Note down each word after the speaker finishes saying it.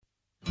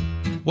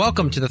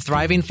Welcome to the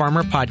Thriving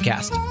Farmer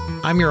Podcast.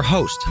 I'm your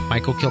host,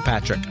 Michael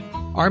Kilpatrick.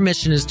 Our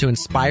mission is to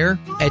inspire,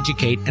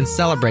 educate, and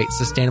celebrate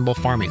sustainable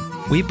farming.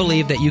 We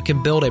believe that you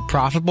can build a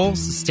profitable,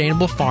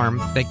 sustainable farm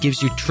that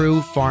gives you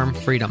true farm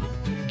freedom.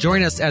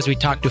 Join us as we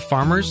talk to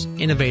farmers,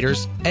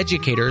 innovators,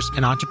 educators,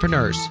 and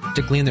entrepreneurs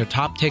to glean their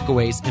top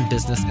takeaways in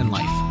business and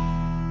life.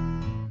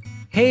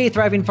 Hey,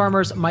 Thriving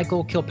Farmers,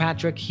 Michael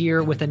Kilpatrick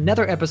here with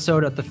another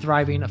episode of the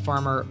Thriving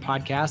Farmer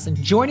Podcast. And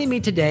joining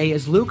me today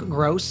is Luke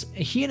Groce.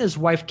 He and his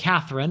wife,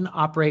 Catherine,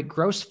 operate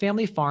Groce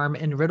Family Farm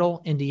in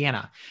Riddle,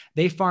 Indiana.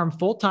 They farm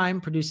full-time,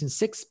 producing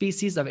 6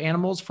 species of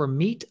animals for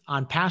meat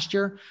on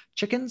pasture: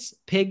 chickens,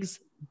 pigs,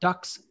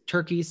 ducks,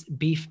 turkeys,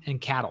 beef, and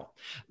cattle.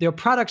 Their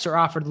products are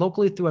offered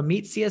locally through a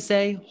meat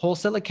CSA,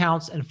 wholesale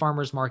accounts, and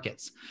farmers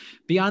markets.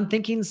 Beyond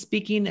thinking,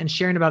 speaking, and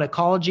sharing about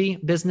ecology,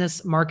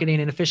 business, marketing,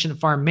 and efficient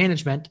farm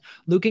management,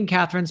 Luke and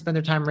Catherine spend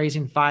their time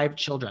raising 5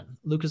 children.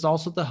 Luke is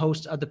also the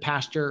host of the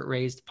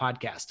Pasture-Based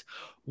podcast.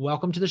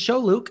 Welcome to the show,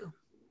 Luke.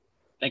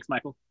 Thanks,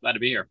 Michael. Glad to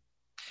be here.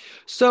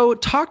 So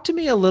talk to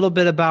me a little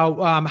bit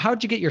about how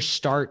did you get your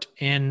start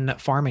in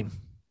farming?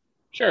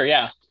 Sure,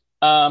 yeah.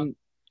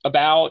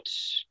 About,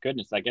 I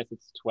guess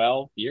it's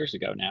 12 years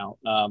ago now.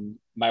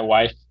 My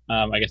wife,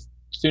 I guess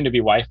soon to be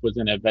wife, was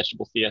in a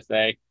vegetable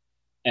CSA,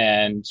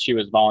 and she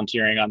was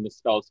volunteering on this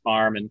fellow's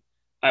farm. And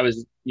I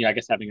was, I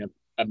guess having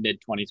a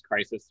mid-20s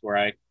crisis where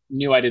I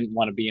knew I didn't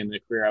want to be in the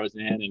career I was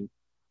in.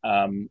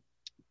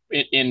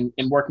 And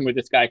in working with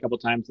this guy a couple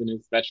of times in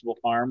his vegetable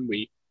farm,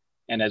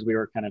 and as we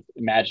were kind of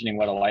imagining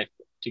what a life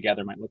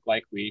together might look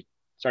like, we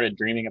started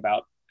dreaming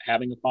about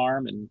having a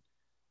farm. And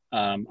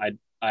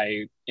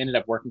I ended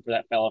up working for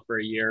that fellow for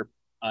a year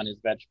on his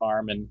veg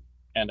farm and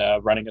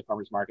running a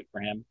farmer's market for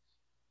him.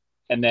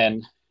 And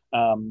then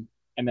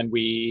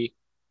we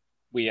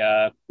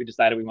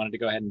decided we wanted to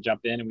go ahead and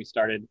jump in, and we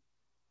started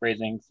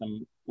raising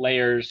some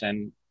layers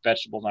and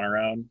vegetables on our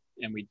own.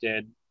 And we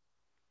had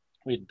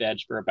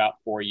veg for about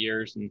 4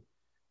 years. And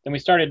then we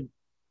started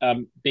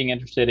being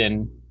interested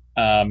in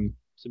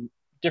some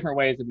different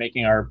ways of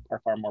making our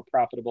farm more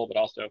profitable, but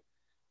also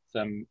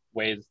some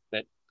ways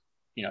that,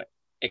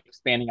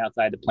 expanding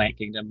outside the plant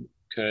kingdom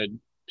could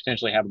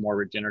potentially have a more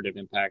regenerative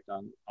impact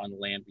on the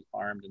land we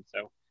farmed. And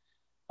so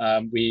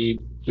we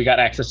got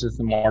access to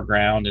some more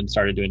ground and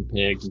started doing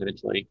pigs and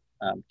eventually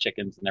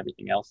chickens and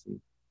everything else.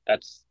 And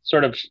that's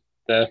sort of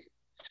the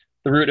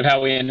root of how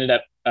we ended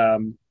up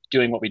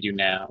doing what we do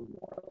now,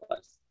 more or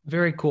less.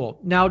 Very cool.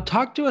 Now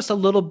talk to us a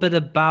little bit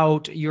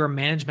about your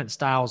management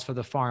styles for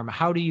the farm.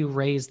 How do you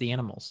raise the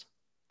animals?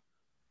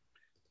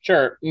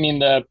 Sure. I mean,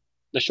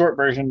 the short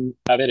version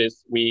of it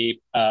is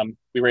we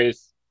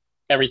raise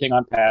everything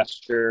on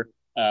pasture.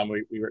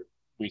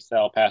 We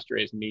sell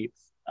pasture-raised meats.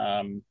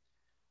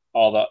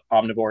 All the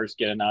omnivores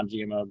get a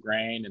non-GMO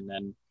grain, and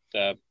then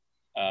the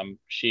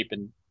sheep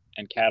and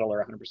cattle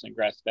are 100%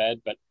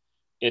 grass-fed. But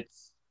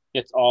it's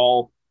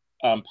all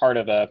part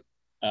of a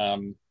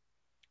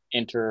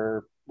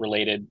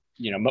interrelated,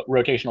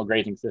 rotational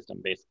grazing system,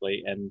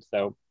 basically. And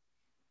so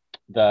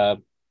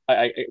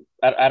I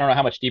don't know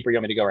how much deeper you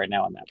want me to go right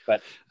now on that,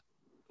 but.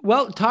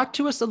 Well, talk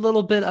to us a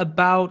little bit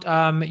about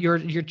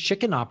your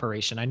chicken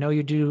operation. I know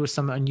you do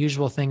some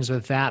unusual things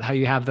with that, how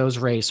you have those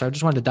raised. So I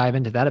just wanted to dive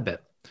into that a bit.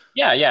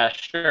 Yeah,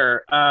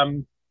 sure.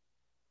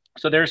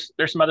 So there's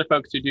some other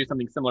folks who do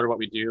something similar to what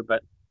we do,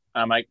 but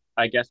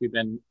I guess we've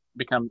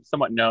become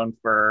somewhat known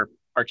for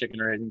our chicken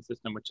raising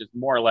system, which is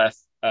more or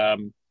less,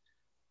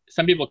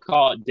 some people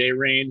call it day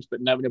range,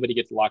 but nobody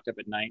gets locked up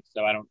at night.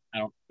 So I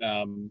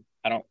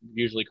don't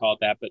usually call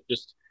it that, but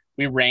just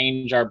we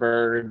range our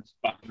birds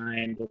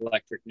behind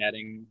electric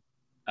netting.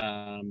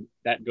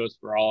 That goes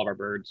for all of our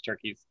birds: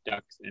 turkeys,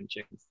 ducks, and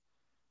chickens.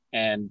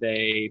 And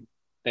they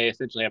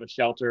essentially have a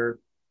shelter.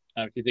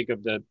 If you think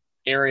of the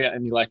area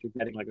and the electric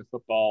netting like a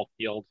football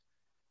field,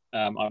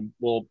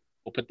 we'll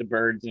put the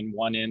birds in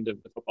one end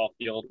of the football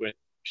field with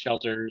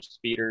shelters,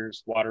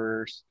 feeders,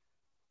 waterers,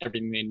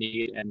 everything they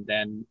need, and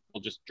then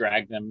we'll just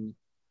drag them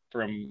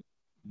from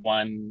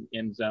one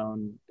end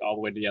zone all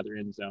the way to the other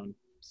end zone.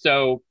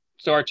 So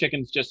our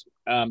chickens just,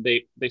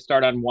 they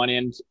start on one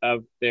end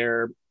of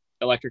their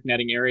electric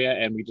netting area,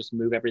 and we just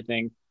move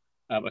everything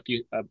a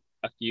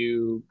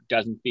few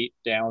dozen feet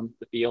down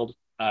the field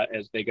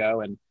as they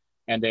go.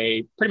 And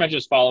they pretty much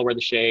just follow where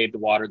the shade, the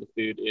water, the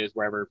food is,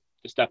 wherever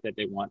the stuff that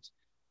they want.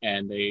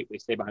 And they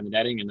stay behind the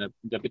netting, and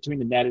between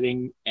the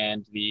netting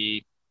and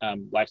the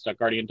livestock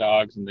guardian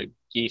dogs and the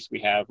geese we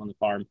have on the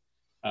farm,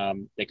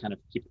 they kind of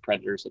keep the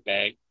predators at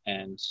bay.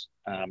 And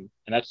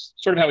that's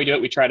sort of how we do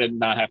it. We try to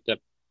not have to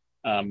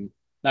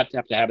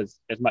have as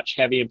much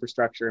heavy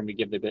infrastructure, and we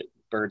give the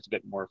birds a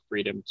bit more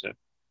freedom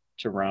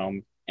to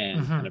roam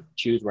and kind of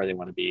choose where they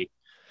want to be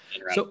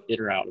in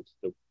or out of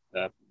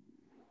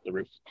the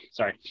roof.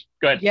 Sorry,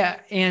 go ahead. Yeah.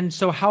 And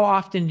so how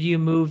often do you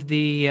move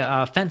the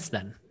fence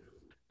then?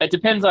 It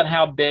depends on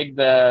how big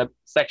the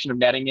section of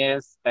netting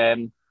is,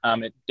 and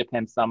it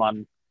depends some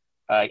on,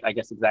 I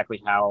guess,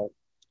 exactly how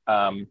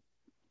far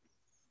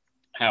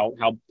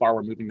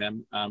we're moving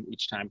them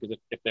each time. Because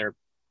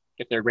if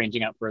if they're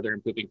ranging out further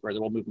and pooping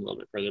further, we'll move them a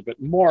little bit further.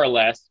 But more or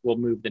less, we'll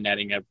move the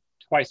netting of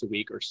twice a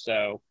week or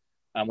so.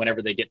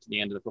 Whenever they get to the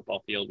end of the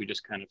football field, we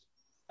just kind of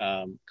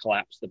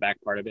collapse the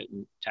back part of it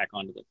and tack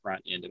onto the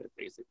front end of it.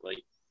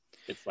 Basically,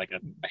 it's like a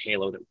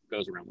halo that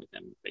goes around with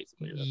them.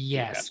 Basically,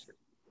 yes,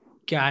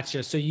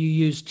 gotcha. So you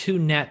use 2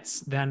 nets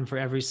then for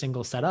every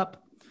single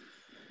setup?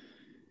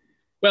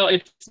 Well,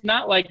 it's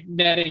not like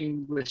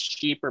netting with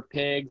sheep or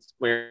pigs,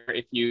 where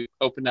if you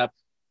open up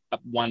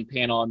one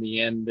panel on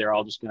the end, they're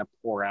all just going to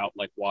pour out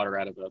like water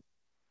out of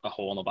a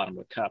hole in the bottom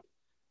of a cup.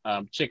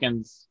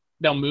 Chickens,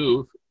 they'll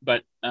move,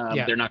 but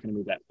they're not going to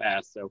move that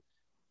fast. So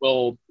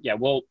I'll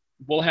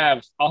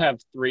have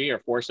 3 or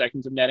 4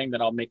 sections of netting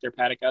that I'll make their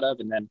paddock out of.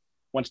 And then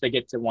once they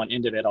get to one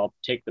end of it, I'll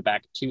take the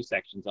back 2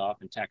 sections off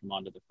and tack them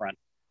onto the front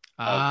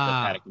of the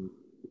paddock and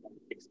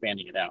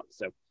expanding it out.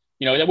 So,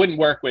 that wouldn't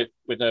work with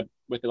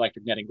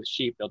electric netting with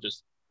sheep. They'll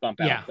just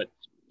bump out, but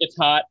it's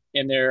hot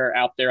and they're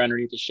out there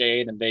underneath the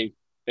shade and they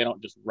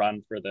don't just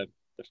run for the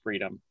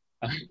freedom.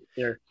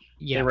 They're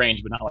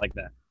range, but not like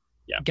that.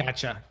 Yeah.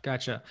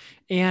 Gotcha.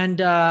 And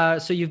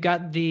so you've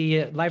got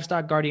the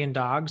livestock guardian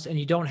dogs, and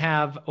you don't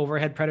have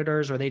overhead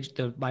predators, or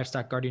the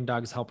livestock guardian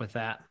dogs help with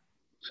that?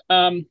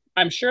 I'm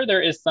sure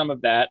there is some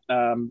of that,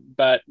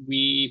 but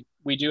we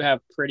do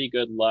have pretty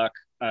good luck.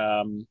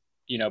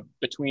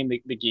 Between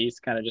the geese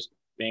kind of just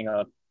being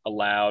a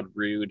loud,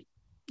 rude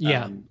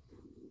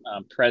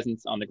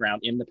presence on the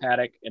ground in the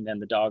paddock, and then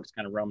the dogs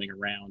kind of roaming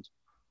around.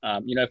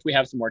 If we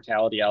have some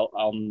mortality,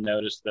 I'll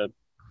notice the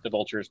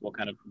vultures will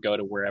kind of go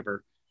to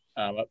wherever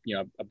a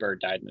bird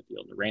died in the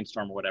field, a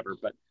rainstorm or whatever.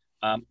 But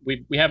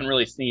we haven't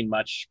really seen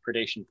much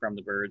predation from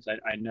the birds.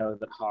 I know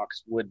that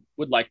hawks would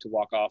like to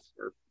walk off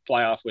or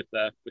fly off with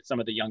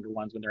some of the younger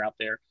ones when they're out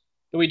there,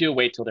 but we do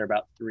wait till they're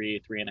about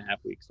 3.5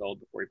 weeks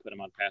old before we put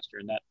them on pasture,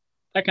 and that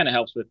kind of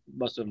helps with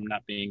most of them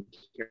not being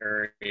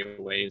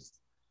carryaways.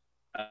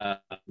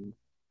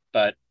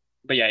 But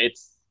yeah,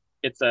 it's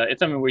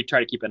something we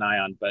try to keep an eye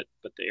on, but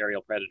the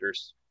aerial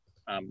predators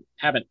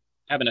haven't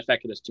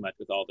affected us too much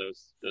with all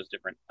those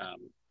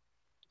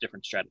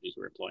different strategies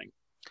we're employing.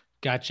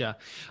 Gotcha.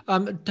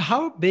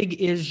 How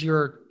big is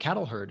your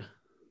cattle herd?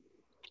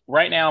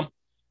 Right now,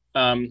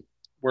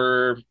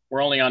 we're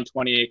only on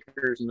 20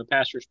 acres, and the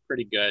pasture's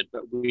pretty good,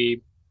 but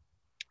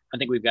I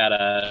think we've got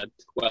a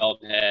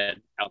 12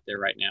 head out there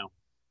right now,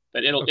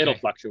 but it'll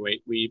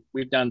fluctuate.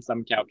 We've done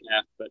some cow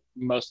calf, but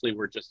mostly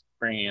we're just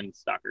bringing in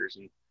stockers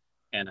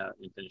and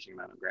finishing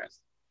them out on grass.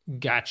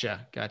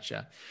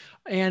 Gotcha.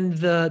 And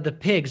the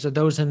pigs, are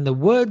those in the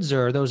woods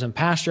or are those in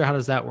pasture? How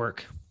does that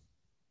work?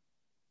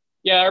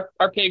 Yeah,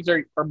 our pigs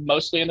are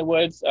mostly in the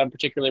woods,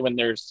 particularly when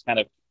there's kind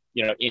of,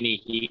 any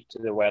heat to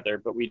the weather,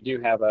 but we do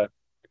have a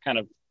kind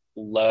of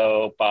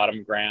low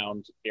bottom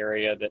ground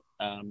area that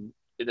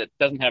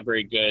doesn't have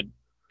very good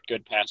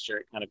pasture.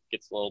 It kind of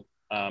gets a little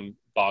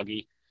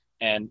boggy,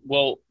 and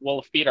we'll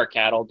feed our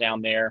cattle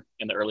down there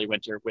in the early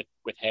winter with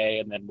hay,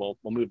 and then we'll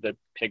move the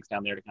pigs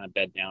down there to kind of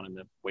bed down in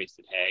the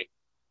wasted hay.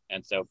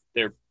 And so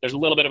there's a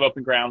little bit of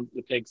open ground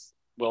the pigs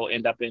will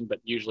end up in, but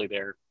usually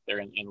they're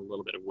in a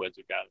little bit of woods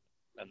we've got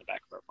in the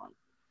back of our farm.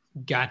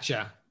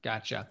 Gotcha.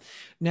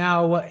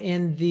 Now,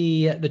 in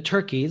the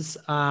turkeys,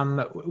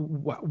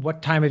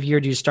 what time of year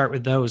do you start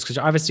with those? Because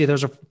obviously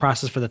those are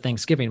processed for the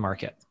Thanksgiving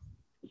market.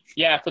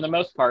 Yeah, for the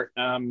most part,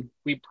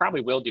 we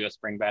probably will do a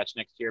spring batch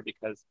next year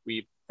because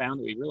we found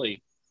that we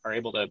really are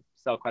able to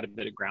sell quite a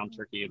bit of ground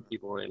turkey, and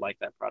people really like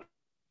that product.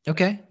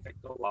 Okay.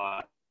 A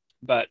lot.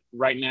 But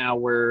right now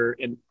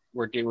we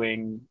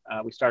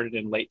started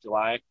in late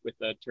July with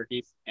the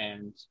turkeys,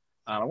 and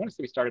I want to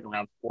say we started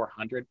around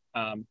 400,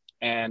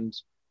 and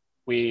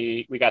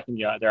we got them.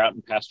 They're out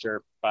in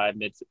pasture by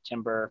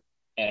mid-September,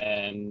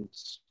 and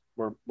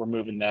we're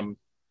moving them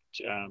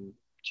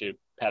to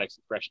paddocks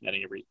and fresh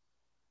netting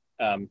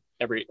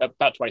every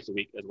about twice a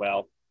week as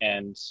well.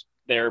 And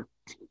they're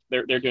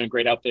doing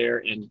great out there,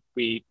 and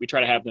we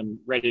try to have them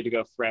ready to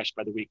go fresh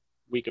by the week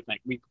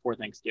before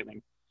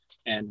Thanksgiving,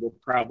 and we'll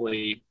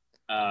probably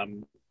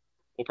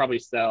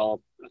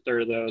sell a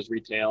third of those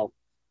retail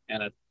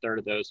and a third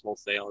of those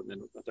wholesale, and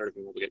then a third of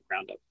them will get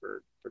ground up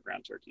for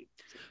ground turkey.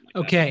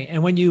 Okay.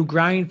 And when you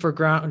grind for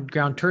ground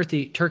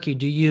turkey,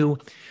 do you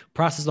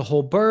process the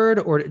whole bird,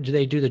 or do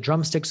they do the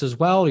drumsticks as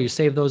well? Or you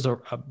save those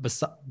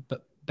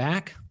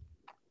back?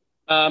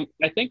 I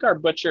think our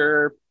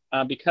butcher,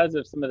 because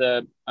of some of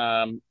the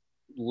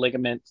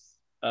ligaments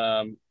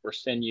or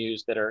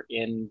sinews that are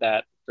in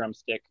that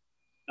drumstick,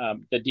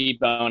 the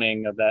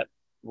deboning of that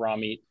raw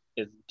meat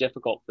is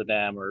difficult for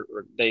them, or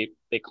they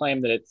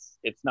claim that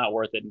it's not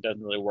worth it and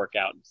doesn't really work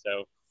out. And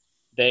so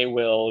they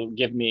will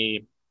give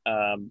me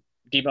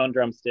deboned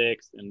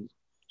drumsticks and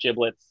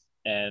giblets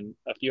and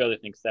a few other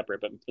things separate,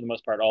 but for the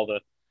most part, all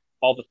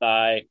the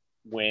thigh,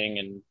 wing,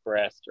 and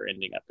breast are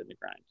ending up in the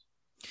grind.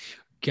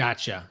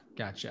 Gotcha.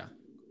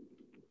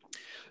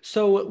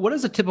 So what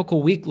does a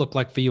typical week look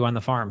like for you on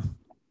the farm?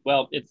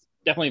 Well, it's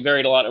definitely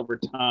varied a lot over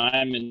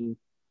time, and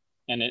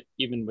it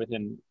even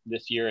within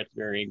this year it's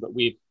varying, but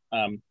we've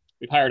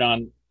hired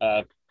on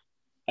a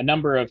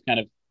number of kind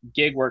of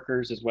gig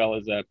workers as well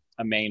as a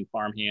main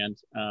farmhand.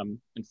 And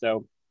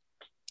so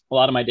a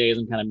lot of my days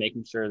I'm kind of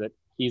making sure that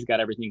he's got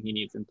everything he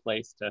needs in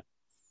place to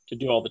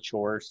do all the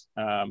chores,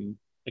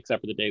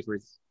 except for the days where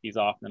he's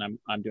off, and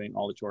I'm doing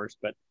all the chores.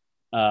 But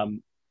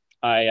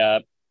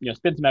I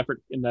spend some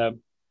effort in the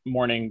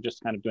morning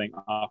just kind of doing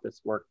office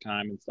work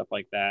time and stuff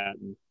like that.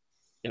 And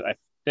I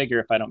figure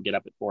if I don't get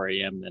up at 4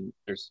 a.m., then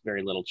there's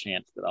very little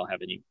chance that I'll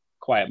have any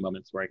quiet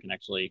moments where I can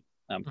actually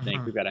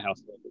think. We've got a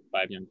house with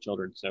 5 young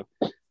children, so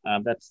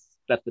that's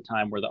the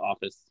time where the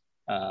office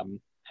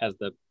has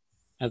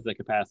the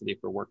capacity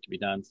for work to be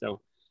done.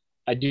 So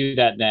I do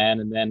that then,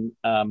 and then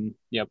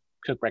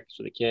cook breakfast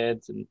for the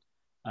kids, and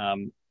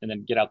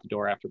then get out the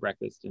door after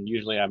breakfast. And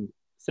usually I'm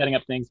setting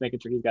up things, making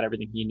sure he's got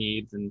everything he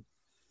needs, and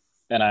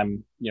then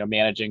I'm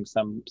managing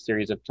some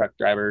series of truck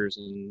drivers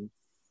and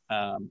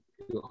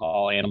who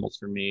haul animals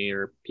for me,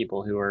 or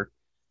people who are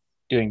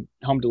doing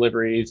home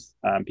deliveries,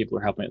 people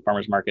who are helping at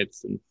farmers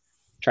markets, and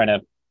trying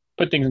to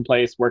put things in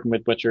place, working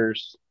with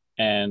butchers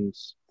and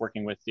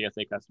working with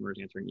CSA customers,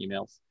 answering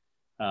emails.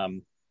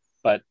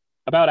 But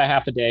about a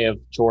half a day of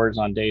chores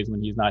on days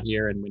when he's not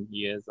here, and when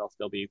he is, I'll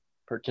still be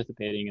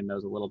participating in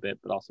those a little bit,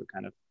 but also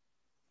kind of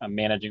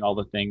managing all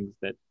the things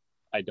that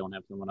I don't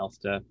have someone else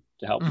to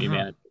help me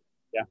manage.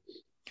 Yeah.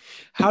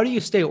 How do you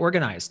stay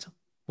organized?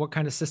 What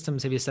kind of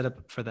systems have you set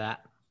up for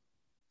that?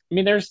 I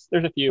mean, there's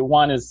a few.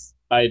 One is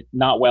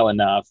not well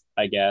enough,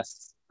 I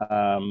guess.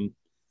 And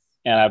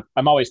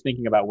I'm always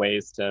thinking about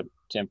ways to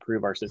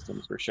improve our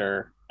systems for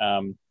sure.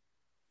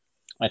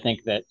 I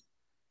think that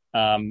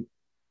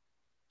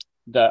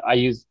I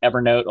use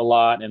Evernote a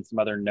lot, and some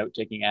other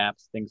note-taking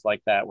apps, things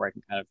like that, where I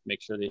can kind of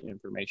make sure the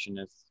information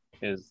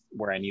is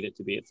where I need it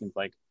to be. It seems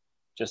like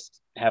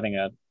just having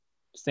a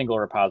single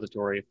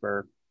repository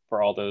for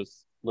all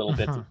those little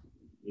bits of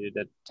needed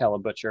to tell a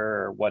butcher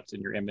or what's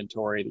in your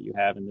inventory that you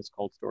have in this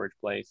cold storage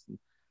place. And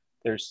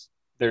there's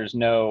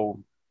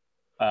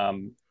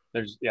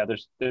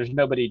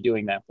nobody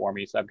doing that for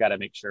me. So I've got to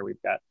make sure we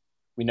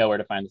know where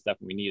to find the stuff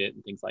when we need it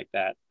and things like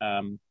that.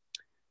 And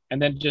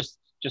then just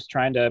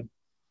trying to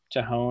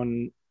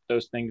hone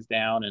those things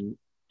down and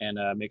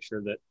make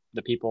sure that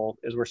the people,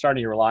 as we're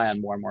starting to rely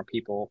on more and more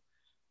people,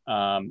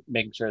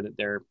 making sure that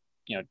they're,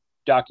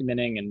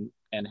 documenting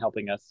and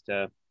helping us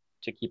to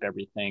keep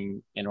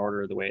everything in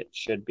order the way it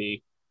should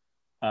be.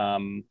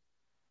 I'm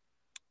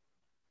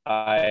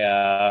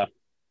trying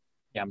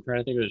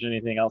to think if there's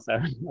anything else I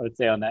would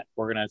say on that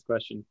organized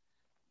question.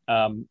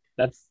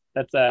 That's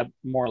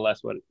more or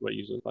less what it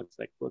usually looks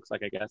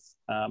like, I guess.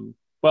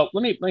 Well,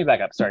 let me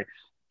back up. Sorry.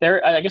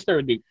 I guess there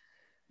would be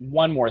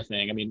one more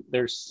thing. I mean,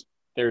 there's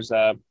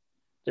the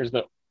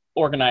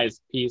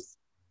organized piece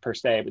per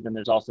se, but then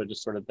there's also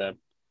just sort of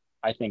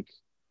I think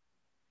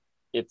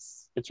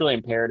it's really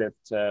imperative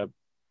to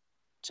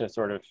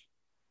sort of,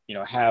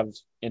 have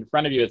in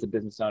front of you as a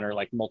business owner,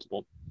 like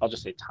multiple, I'll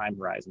just say, time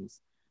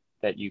horizons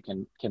that you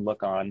can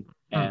look on.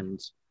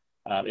 And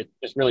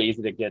it's really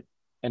easy to get,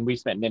 and we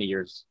spent many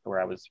years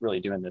where I was really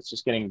doing this,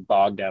 just getting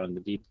bogged down in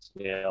the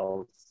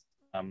details.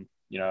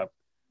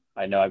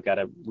 I know I've got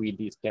to weed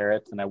these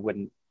carrots, and I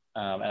wouldn't,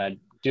 and I'd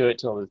do it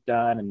till it was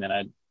done. And then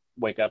I'd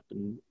wake up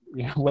from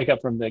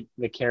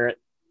the carrot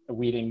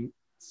weeding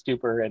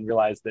stupor and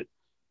realize that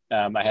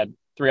I had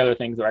 3 other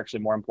things that were actually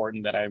more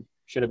important that I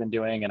should have been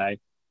doing. And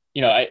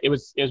it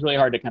was really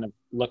hard to kind of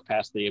look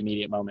past the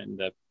immediate moment and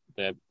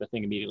the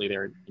thing immediately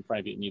there in front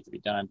of you that needs to be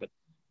done. But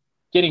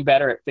getting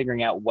better at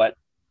figuring out what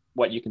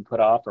you can put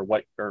off,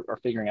 or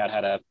figuring out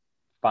how to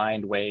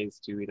find ways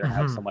to either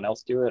have someone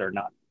else do it, or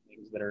not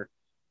things that are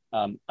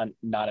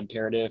not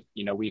imperative.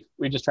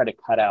 We've just tried to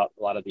cut out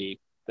a lot of the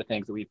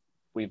things that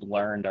we've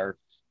learned are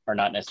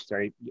not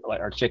necessary.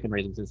 Like our chicken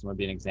raising system would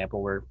be an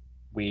example where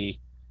we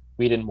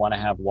didn't want to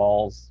have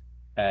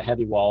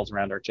heavy walls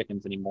around our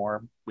chickens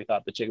anymore. We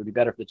thought the chicken would be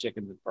better for the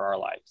chickens and for our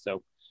life.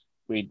 So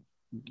we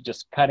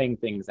just cutting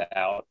things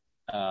out,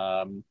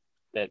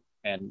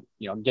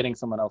 getting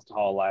someone else to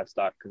haul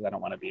livestock, because I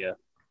don't want to be a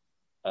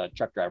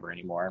truck driver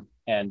anymore.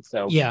 And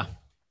so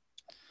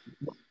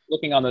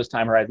looking on those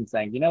time horizons,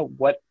 saying,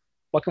 what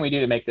can we do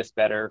to make this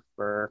better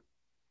for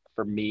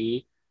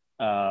me,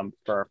 for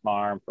our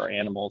farm, for our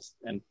animals,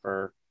 and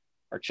for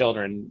our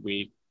children.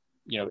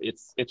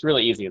 It's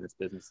really easy in this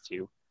business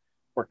to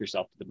work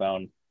yourself to the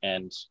bone.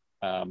 And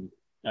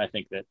I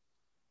think that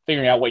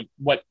figuring out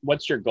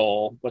what's your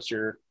goal, what's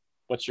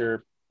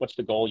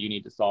the goal you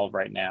need to solve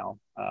right now.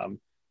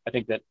 I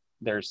think that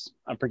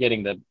I'm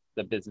forgetting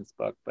the business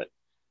book, but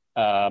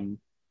I can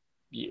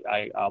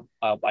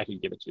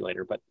give it to you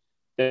later. But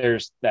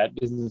there's that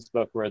business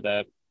book where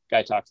the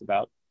guy talks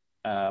about,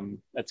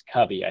 that's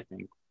Covey, I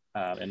think,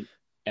 and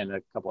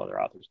a couple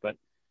other authors, but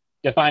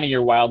defining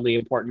your wildly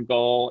important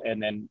goal.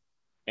 And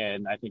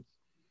I think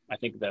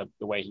the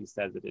way he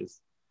says it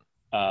is,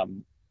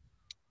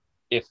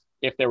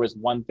 if there was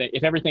one thing,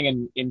 if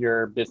everything in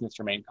your business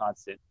remained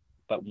constant,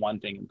 but one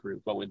thing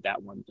improved, what would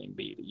that one thing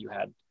be that you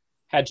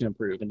had to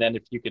improve? And then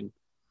if you can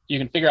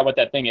figure out what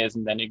that thing is,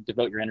 and then you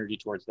devote your energy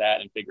towards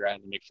that, and figure out how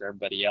to make sure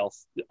everybody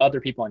else, the other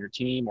people on your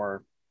team,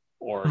 or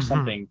or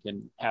something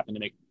can happen to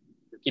make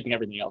keeping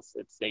everything else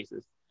at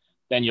stasis,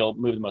 then you'll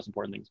move the most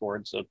important things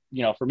forward. So,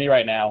 for me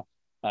right now,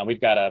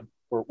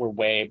 we're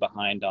way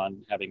behind on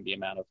having the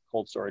amount of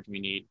cold storage we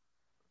need.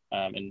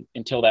 And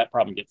until that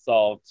problem gets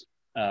solved,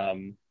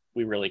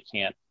 we really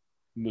can't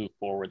move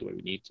forward the way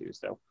we need to.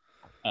 So,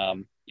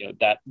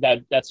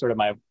 that's sort of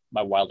my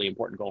wildly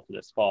important goal for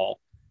this fall.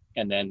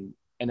 And then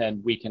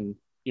we can,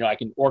 I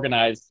can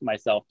organize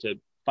myself to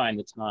find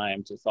the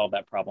time to solve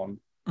that problem.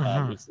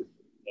 Is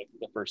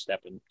the first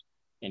step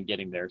in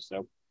getting there.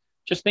 So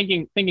just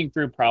thinking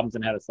through problems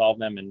and how to solve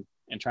them, and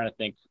trying to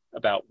think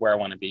about where I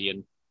want to be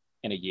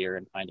in a year,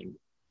 and finding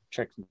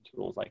tricks and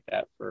tools like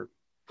that for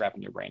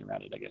wrapping your brain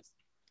around it, I guess.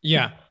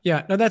 Yeah.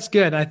 Yeah. No, that's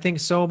good. I think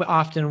so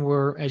often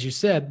as you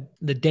said,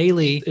 the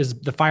daily is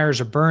the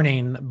fires are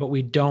burning, but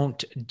we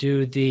don't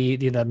do the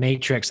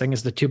matrix. I think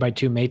it's the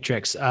 2x2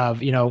 matrix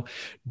of,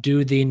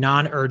 do the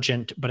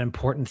non-urgent, but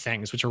important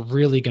things, which are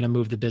really going to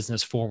move the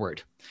business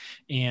forward.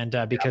 And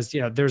because,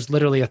 there's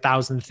literally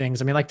 1,000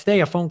 things. I mean, like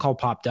today, a phone call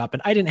popped up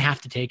and I didn't have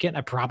to take it.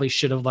 I probably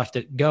should have left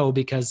it go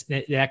because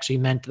it actually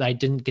meant that I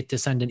didn't get to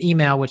send an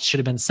email, which should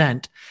have been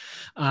sent.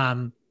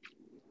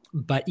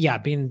 But yeah,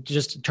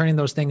 turning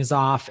those things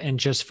off and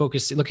just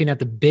looking at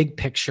the big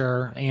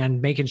picture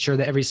and making sure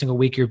that every single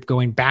week you're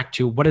going back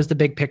to what is the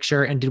big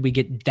picture and did we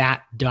get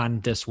that done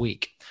this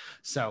week?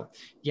 So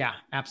yeah,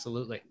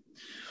 absolutely.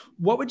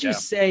 What would you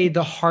say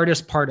the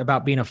hardest part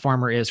about being a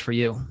farmer is for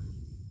you?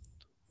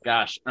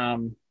 Gosh,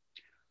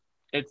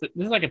 this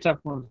is like a tough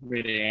one for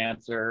me to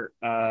answer.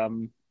 I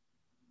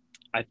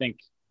think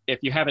if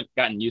you haven't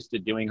gotten used to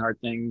doing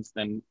hard things,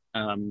 then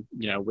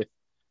with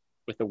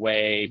the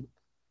way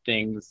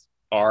things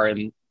are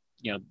in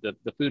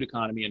the food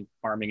economy and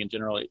farming in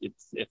general, it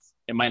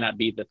might not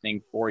be the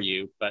thing for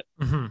you, but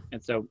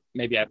and so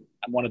maybe I'm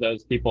one of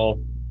those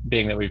people,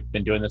 being that we've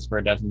been doing this for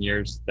a dozen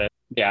years, that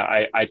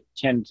I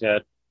tend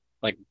to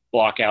like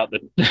block out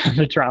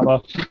the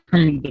trauma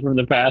from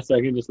the past, so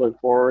I can just look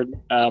forward.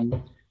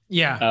 And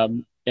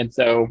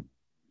so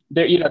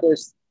there's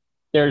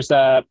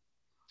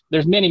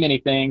many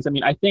things. I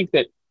mean, I think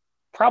that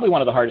probably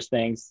one of the hardest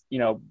things,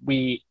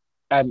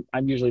 I'm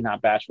usually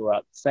not bashful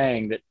about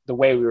saying that the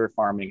way we were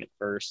farming at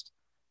first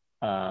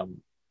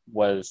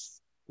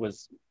was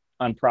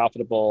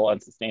unprofitable,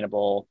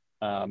 unsustainable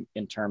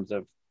in terms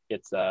of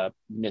its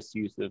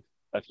misuse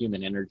of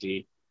human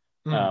energy,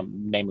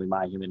 namely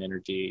my human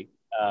energy.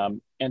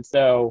 And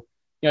so,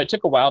 it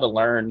took a while to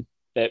learn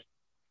that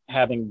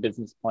having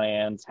business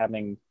plans,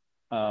 having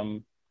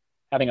a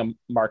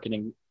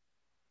marketing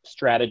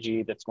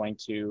strategy that's going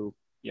to,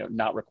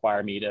 not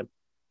require me to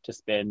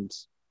spend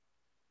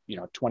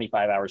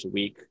 25 hours a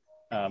week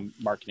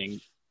marketing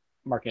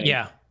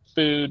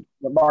food,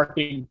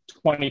 marketing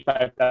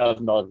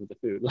 $25,000 worth of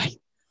food. Like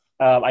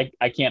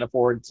I can't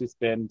afford to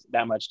spend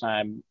that much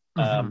time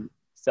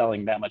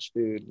selling that much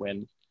food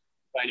when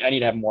I need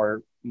to have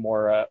more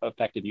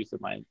effective use of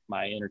my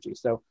energy.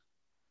 So,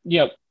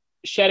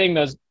 shedding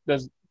those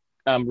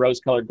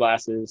rose-colored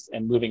glasses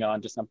and moving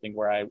on to something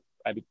where I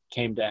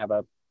became to have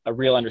a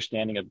real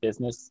understanding of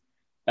business.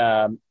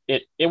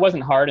 It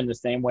wasn't hard in the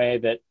same way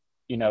that,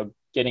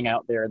 getting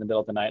out there in the middle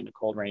of the night in a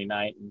cold, rainy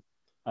night and,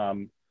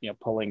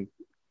 pulling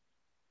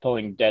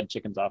dead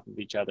chickens off of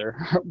each other,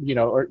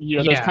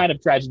 those kind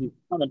of tragedies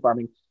come in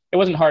farming. It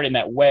wasn't hard in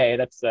that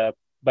way.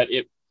 But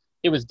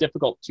it was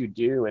difficult to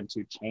do and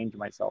to change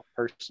myself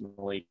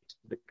personally to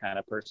the kind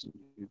of person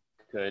who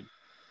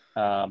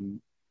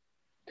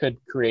could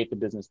create the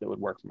business that would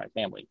work for my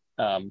family.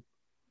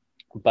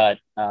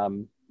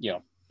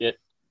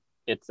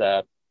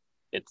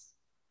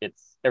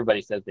 It's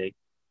everybody says they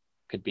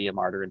could be a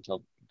martyr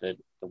until the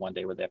one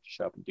day where they have to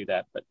show up and do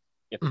that. But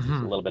if it's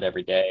just a little bit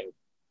every day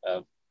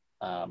of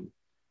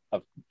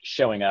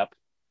showing up,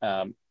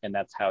 and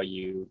that's how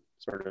you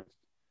sort of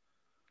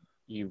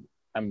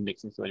I'm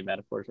mixing so many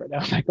metaphors right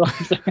now, Michael.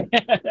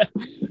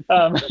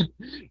 I'm sorry.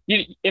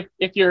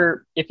 If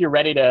you're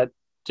ready to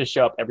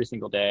show up every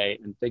single day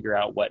and figure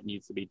out what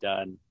needs to be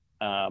done,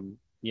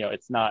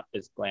 it's not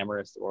as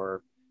glamorous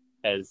or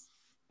as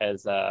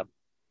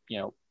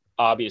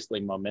obviously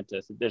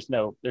momentous. There's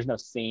no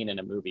scene in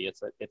a movie.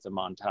 It's a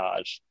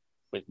montage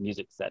with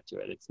music set to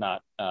it. It's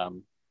not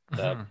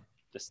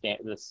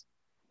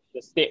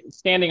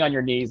standing on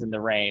your knees in the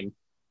rain,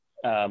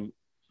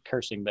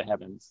 cursing the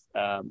heavens.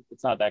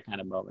 It's not that kind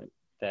of moment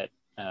that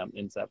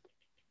ends up,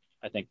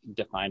 I think,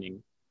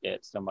 defining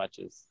it so much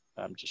as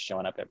just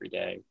showing up every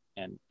day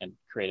and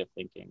creative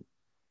thinking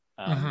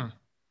and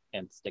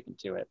sticking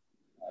to it.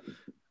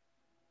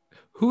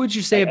 Who would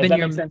you say have been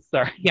your? Sense?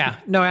 Sorry. Yeah,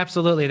 no,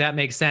 absolutely, that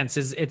makes sense.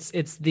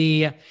 It's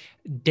the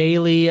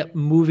daily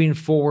moving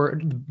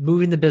forward,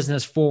 moving the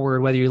business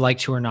forward, whether you like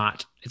to or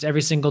not. It's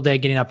every single day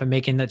getting up and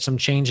making some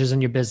changes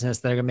in your business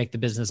that are going to make the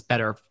business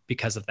better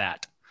because of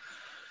that.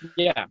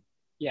 Yeah.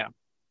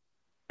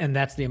 And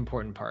that's the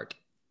important part.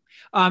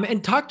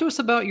 And talk to us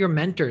about your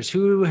mentors.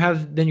 Who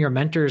have been your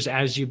mentors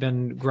as you've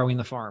been growing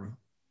the farm?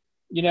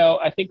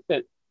 I think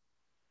that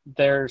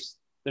there's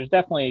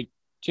definitely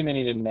too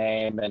many to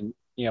name,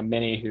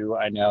 many who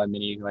I know and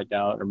many who I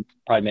don't, or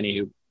probably many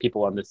who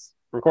people on this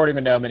recording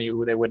would know, many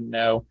who they wouldn't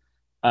know.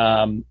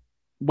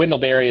 Wendell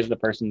Berry is the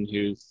person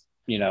who's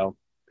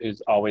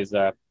always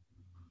a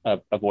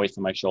voice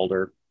on my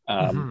shoulder.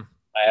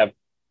 I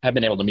have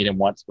been able to meet him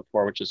once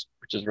before, which is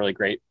really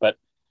great. But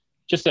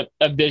just a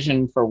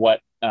vision for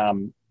what's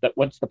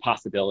the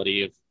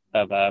possibility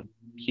of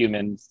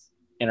humans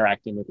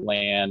interacting with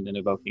land and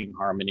evoking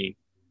harmony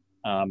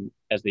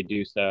as they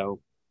do so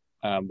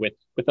with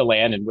the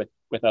land and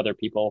with other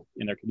people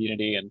in their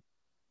community. And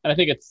I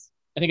think it's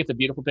a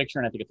beautiful picture,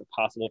 and I think it's a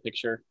possible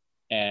picture.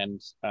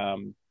 And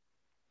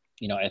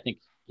I think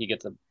he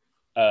gets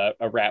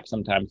a rap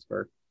sometimes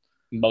for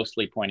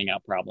mostly pointing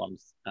out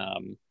problems.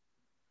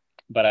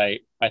 But I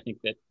think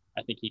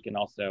he can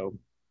also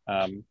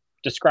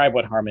describe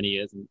what harmony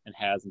is and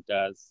has and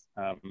does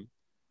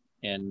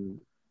in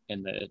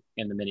the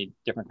many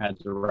different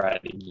kinds of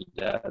writing he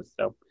does.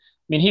 So,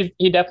 I mean,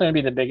 he definitely would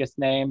be the biggest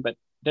name, but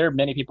there are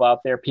many people out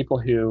there, people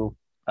who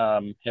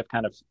have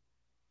kind of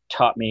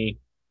taught me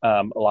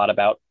a lot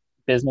about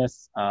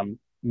business,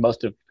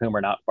 most of whom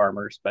are not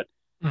farmers, but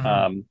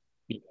I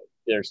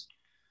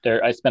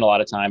spend a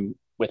lot of time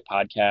with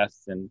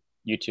podcasts and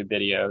YouTube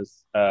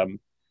videos.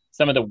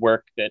 Some of the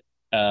work that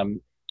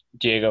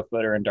Diego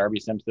Footer and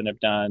Darby Simpson have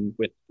done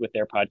with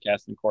their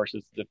podcasts and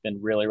courses have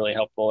been really, really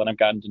helpful. And I've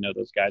gotten to know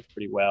those guys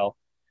pretty well.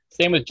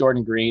 Same with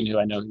Jordan Green, who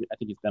I think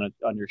he's been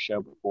on your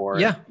show before.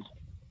 Yeah.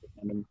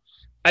 And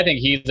I think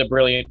he's a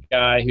brilliant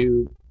guy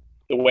who,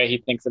 the way he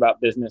thinks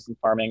about business and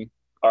farming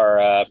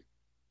are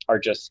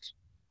just,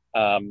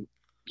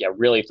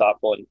 really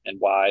thoughtful and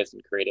wise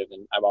and creative.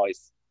 And I'm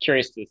always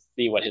curious to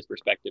see what his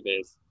perspective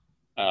is.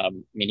 I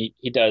mean,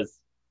 he does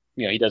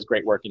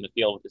great work in the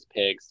field with his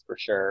pigs for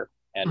sure.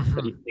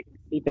 But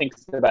he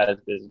thinks about his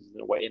business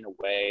in a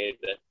way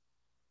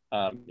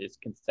that is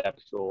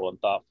conceptual and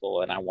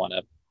thoughtful. And I want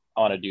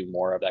to do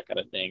more of that kind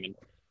of thing. And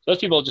so those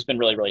people have just been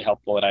really, really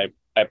helpful. And I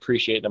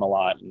appreciate them a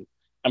lot. And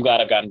I'm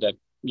glad I've gotten to,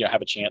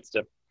 have a chance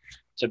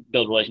to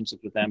build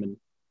relationships with them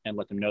and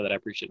let them know that I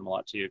appreciate them a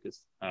lot too.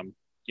 Cause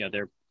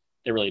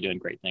they're really doing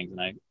great things.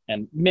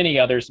 And many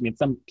others, I mean,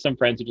 some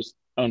friends who just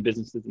own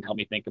businesses and help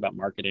me think about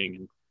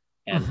marketing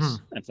and some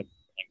things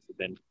have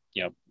been,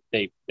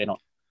 they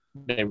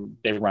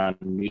run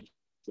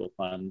mutual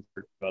funds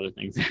or other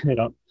things. They're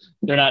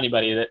not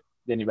anybody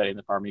in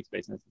the farming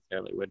space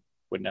necessarily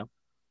would know.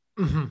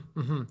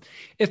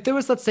 If there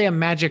was, let's say, a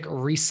magic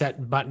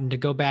reset button to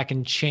go back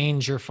and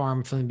change your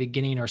farm from the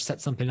beginning or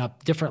set something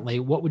up differently,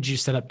 what would you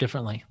set up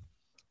differently?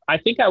 I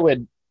think I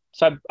would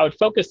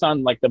focus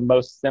on like the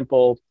most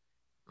simple,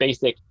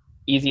 basic,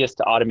 easiest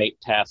to automate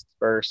tasks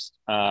first.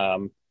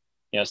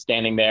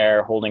 Standing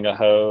there holding a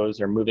hose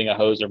or moving a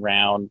hose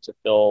around to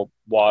fill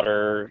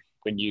water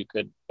when you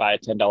could buy a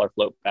 $10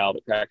 float valve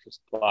at Tractor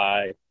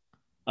Supply,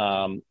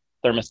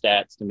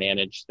 thermostats to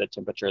manage the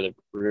temperature of the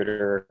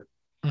brooder.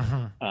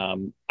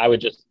 I would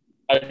just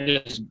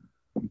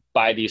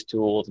buy these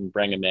tools and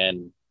bring them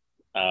in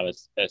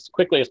as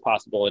quickly as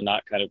possible and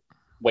not kind of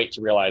wait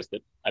to realize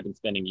that I've been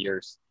spending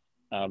years,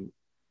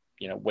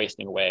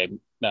 wasting away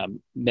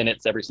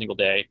minutes every single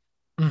day.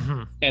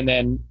 And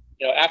then,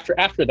 after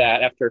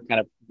that, after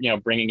kind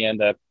of, bringing in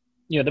the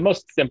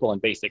most simple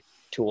and basic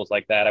tools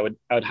like that, I would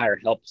hire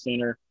help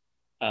sooner.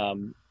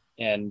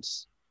 And,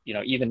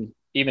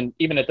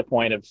 even at the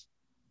point of,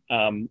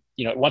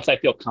 once I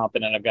feel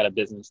confident I've got a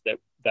business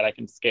that I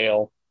can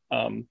scale.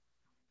 And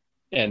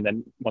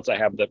then once I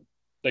have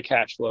the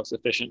cash flow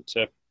sufficient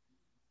to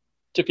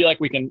feel like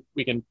we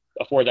can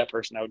afford that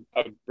person, I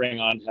would bring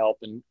on help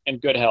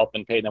and good help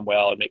and pay them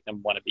well and make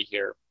them want to be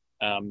here,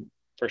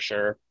 for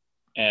sure.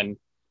 And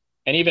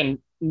even,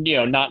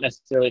 not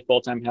necessarily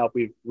full-time help.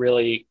 We've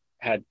really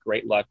had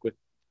great luck with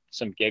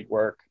some gig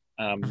work,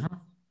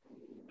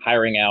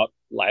 hiring out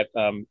live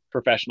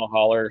professional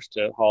haulers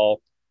to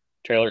haul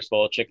trailers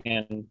full of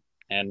chicken.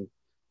 And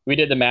we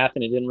did the math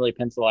and it didn't really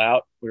pencil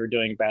out. We were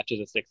doing batches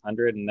of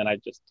 600, and then I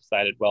just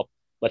decided, well,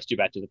 let's do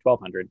batches of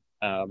 1,200.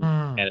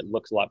 And it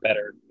looks a lot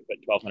better to put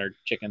 1,200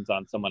 chickens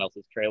on someone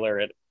else's trailer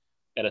at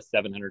a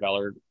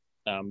 $700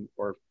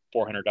 or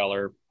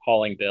 $400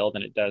 hauling bill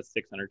than it does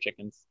 600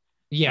 chickens.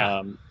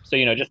 Yeah. So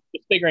just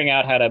figuring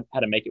out how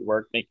to make it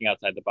work, thinking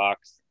outside the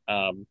box,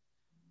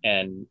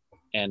 and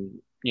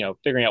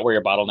figuring out where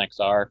your bottlenecks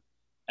are,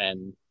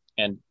 and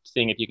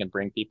seeing if you can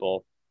bring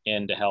people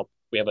in to help.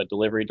 We have a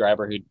delivery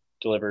driver who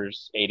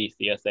delivers 80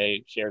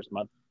 CSA shares a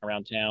month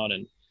around town,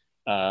 and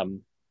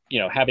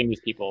having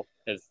these people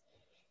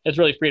has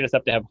really freed us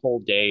up to have whole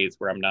days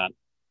where I'm not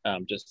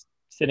just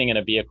sitting in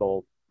a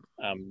vehicle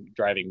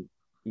driving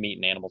meat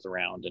and animals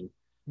around, and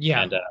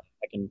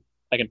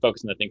I can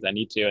focus on the things I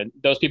need to. And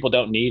those people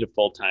don't need a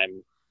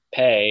full-time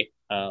pay.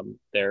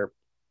 They're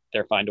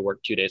fine to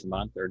work 2 days a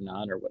month or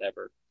none or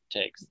whatever it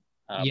takes.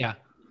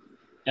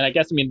 And I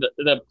guess, I mean,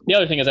 the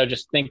other thing is I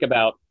just think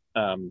about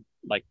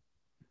like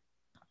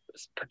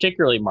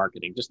particularly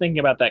marketing, just thinking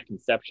about that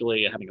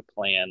conceptually, having a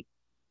plan,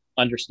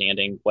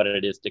 understanding what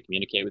it is to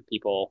communicate with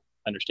people,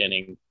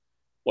 understanding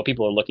what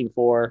people are looking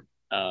for.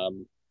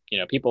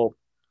 People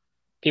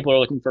people are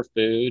looking for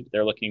food,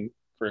 they're looking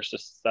for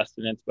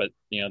sustenance, but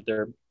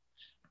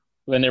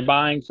when they're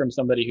buying from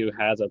somebody who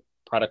has a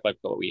product like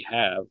what we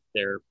have,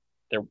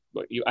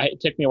 it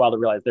took me a while to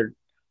realize they're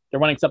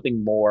wanting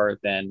something more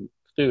than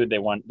food. They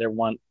want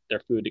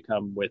their food to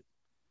come with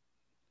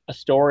a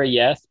story,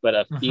 yes, but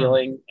a Mm-hmm.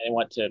 feeling. And they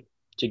want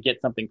to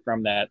get something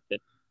from that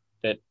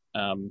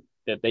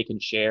they can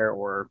share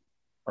or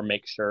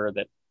make sure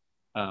that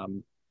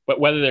but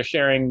whether they're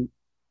sharing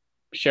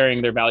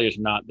their values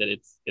or not, that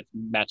it's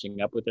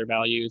matching up with their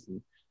values,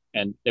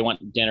 and they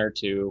want dinner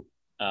to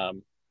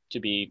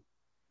be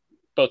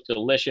both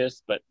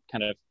delicious but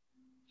kind of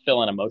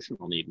fill an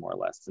emotional need more or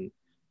less. And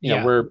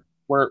Yeah. we're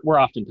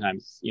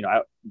oftentimes,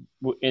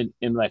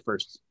 in my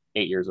first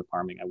 8 years of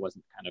farming, I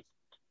wasn't kind of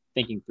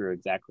thinking through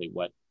exactly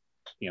what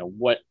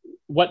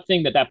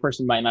thing that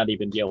person might not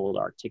even be able to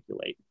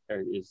articulate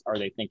are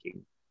they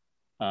thinking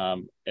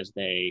as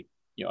they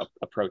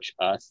approach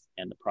us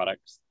and the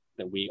products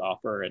that we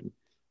offer, and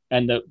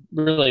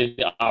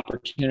the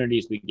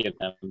opportunities we give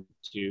them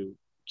to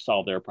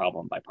solve their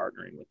problem by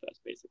partnering with us,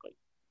 basically.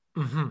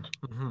 Mm-hmm.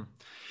 Mm-hmm.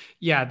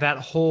 Yeah, that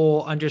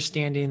whole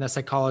understanding the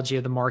psychology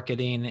of the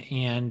marketing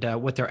and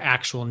what their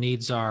actual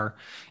needs are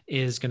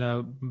is going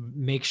to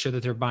make sure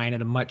that they're buying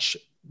at a much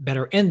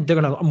better, and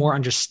they're going to more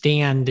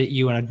understand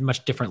you on a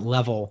much different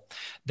level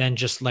than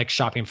just like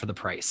shopping for the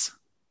price.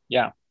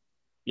 Yeah,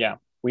 yeah.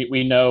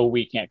 We know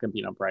we can't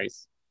compete on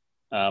price.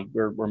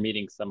 We're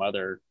meeting some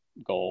other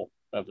goal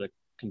of the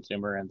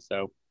consumer, and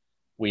so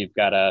we've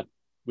got to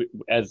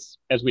as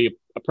we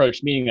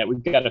approach meeting that,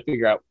 we've got to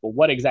figure out, well,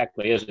 what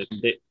exactly is it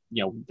that,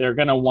 they're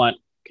going to want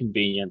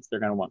convenience, they're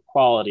going to want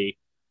quality,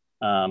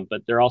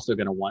 but they're also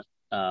going to want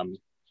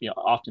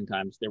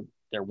oftentimes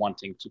they're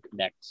wanting to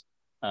connect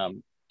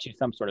to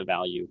some sort of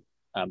value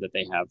that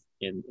they have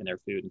in their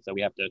food. And so we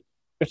have to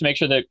make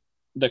sure that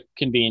the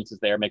convenience is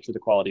there, make sure the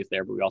quality is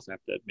there, but we also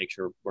have to make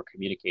sure we're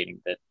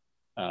communicating the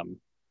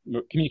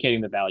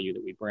value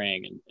that we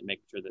bring, and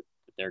making sure that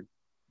they're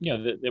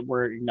that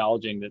we're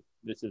acknowledging that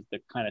this is the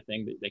kind of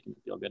thing that they can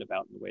feel good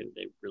about in the way that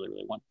they really,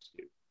 really want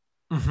to.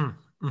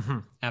 Mm-hmm. Mm-hmm.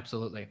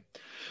 Absolutely.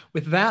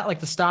 With that, I'd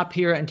like to stop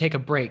here and take a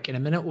break. In a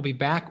minute, we'll be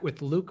back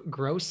with Luke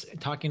Groce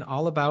talking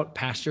all about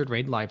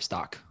pastured-raised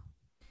livestock.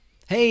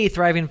 Hey,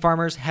 thriving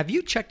farmers, have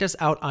you checked us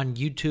out on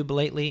YouTube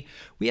lately?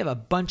 We have a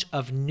bunch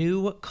of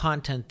new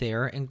content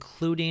there,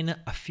 including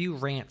a few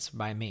rants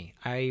by me.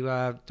 I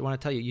want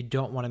to tell you, you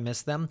don't want to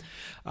miss them.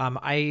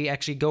 I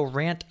actually go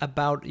rant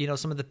about,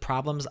 some of the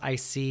problems I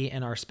see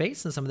in our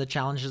space and some of the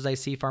challenges I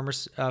see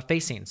farmers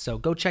facing. So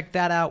go check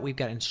that out. We've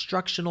got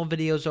instructional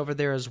videos over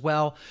there as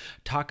well.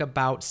 Talk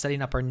about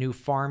setting up our new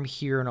farm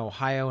here in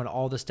Ohio and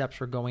all the steps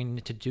we're going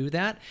to do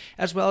that,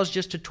 as well as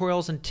just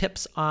tutorials and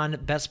tips on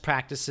best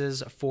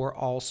practices for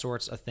all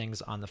sorts of things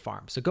on the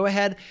farm. So go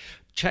ahead,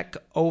 check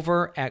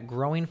over at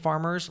Growing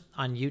Farmers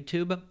on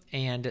YouTube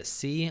and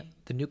see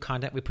the new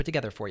content we put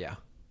together for you.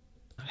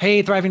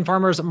 Hey, thriving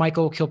farmers,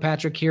 Michael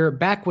Kilpatrick here,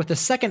 back with the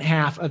second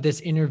half of this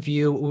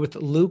interview with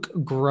Luke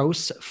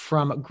Groce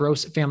from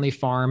Groce Family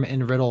Farm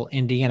in Riddle,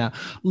 Indiana.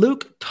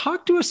 Luke,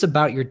 talk to us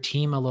about your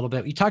team a little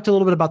bit. You talked a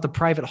little bit about the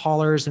private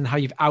haulers and how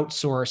you've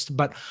outsourced,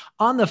 but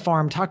on the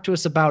farm, talk to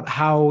us about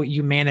how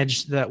you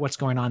manage what's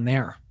going on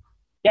there.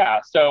 Yeah,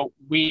 so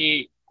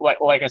we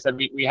like I said,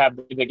 we have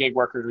the gig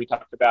workers we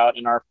talked about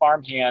in our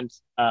farm hand.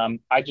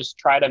 I just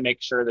try to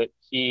make sure that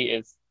he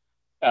is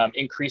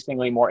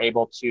increasingly more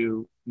able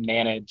to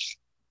manage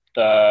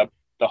the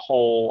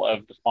whole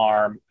of the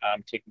farm,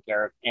 taking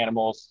care of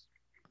animals,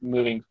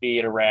 moving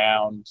feed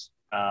around,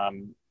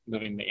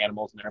 moving the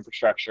animals and their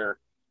infrastructure,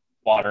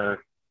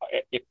 water.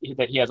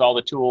 That he has all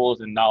the tools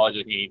and knowledge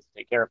that he needs to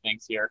take care of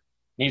things here.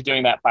 And he's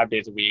doing that 5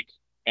 days a week,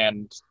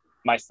 and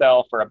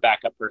myself or a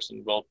backup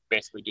person will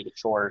basically do the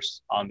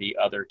chores on the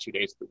other 2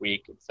 days of the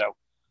week. And so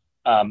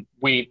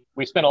we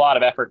spend a lot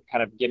of effort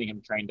kind of getting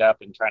him trained up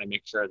and trying to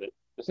make sure that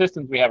the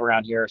systems we have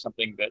around here are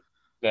something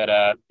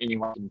that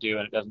anyone can do,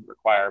 and it doesn't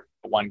require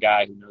one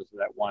guy who knows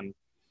where that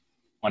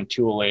one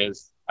tool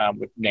is,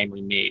 with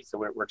namely me. So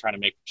we're trying to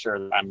make sure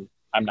that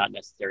I'm not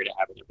necessary to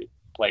have in every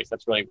place.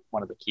 That's really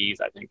one of the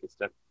keys, I think, is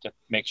to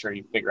make sure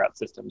you figure out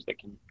systems that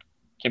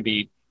can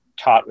be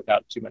taught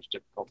without too much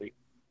difficulty.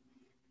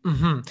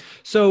 Mm-hmm.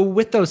 So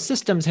with those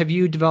systems, have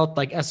you developed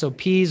like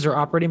SOPs or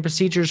operating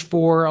procedures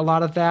for a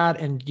lot of that?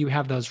 And do you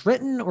have those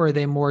written, or are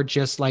they more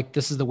just like,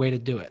 this is the way to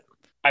do it?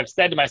 I've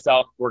said to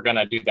myself, we're going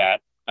to do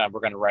that. We're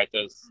going to write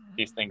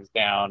these things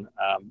down.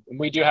 And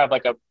we do have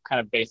like a kind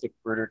of basic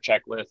brooder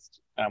checklist.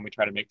 We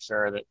try to make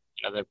sure that,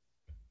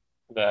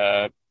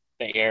 the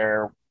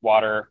air,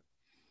 water,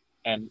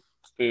 and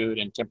food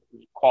and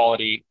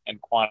quality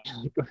and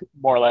quantity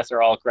more or less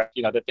are all correct.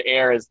 That the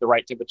air is the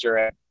right temperature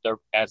and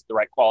has the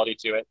right quality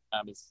to it,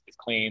 is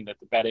clean, that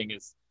the bedding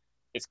is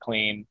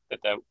clean, that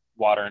the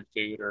water and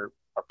food are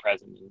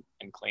present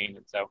and clean.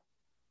 And so,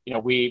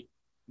 we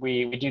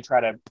do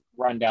try to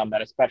run down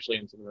that, especially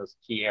in some of those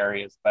key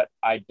areas, but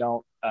I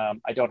don't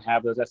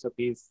have those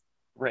SOPs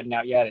written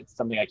out yet. It's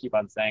something I keep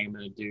on saying I'm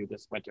going to do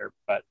this winter,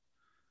 but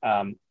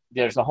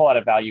there's a whole lot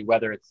of value,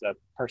 whether it's a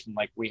person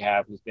like we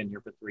have who's been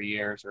here for 3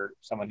 years or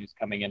someone who's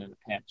coming in a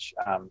pinch,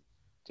 to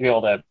be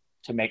able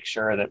to make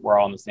sure that we're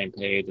all on the same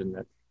page and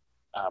that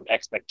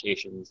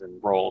expectations and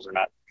roles are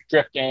not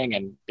drifting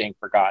and being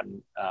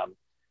forgotten.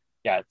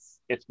 Yeah,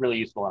 it's really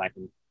useful, and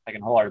I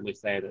can wholeheartedly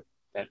say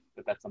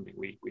that's something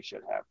we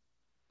should have.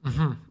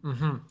 Mm-hmm,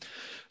 mm-hmm.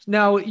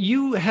 Now,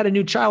 you had a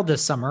new child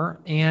this summer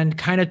and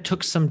kind of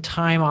took some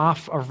time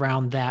off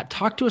around that.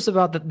 Talk to us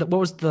about what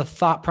was the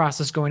thought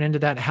process going into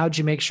that? How'd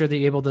you make sure that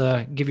you're able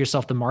to give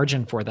yourself the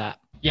margin for that?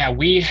 Yeah,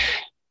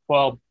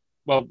 well,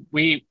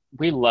 we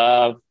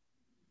love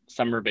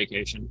summer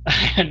vacation.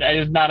 And it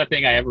is not a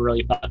thing I ever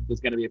really thought was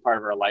going to be a part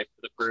of our life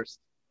for the first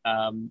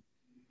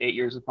 8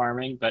 years of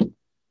farming. But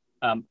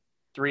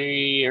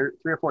 3 or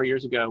 4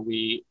 years ago,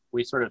 we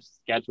sort of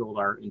scheduled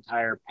our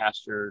entire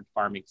pasture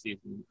farming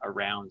season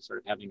around sort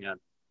of having a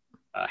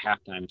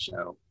halftime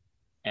show.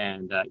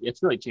 And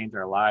it's really changed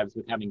our lives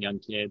with having young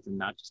kids and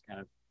not just kind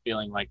of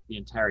feeling like the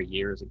entire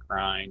year is a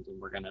grind and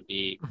we're going to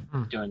be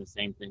doing the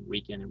same thing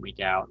week in and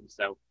week out. And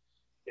so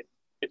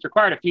it's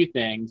required a few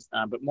things,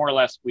 but more or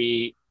less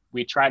we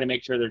try to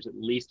make sure there's at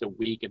least a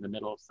week in the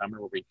middle of summer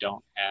where we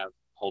don't have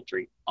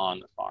poultry on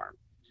the farm.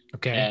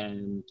 Okay.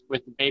 And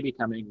with the baby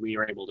coming, we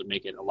were able to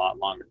make it a lot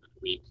longer than a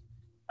week.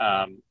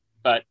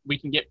 But we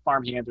can get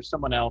farm hands or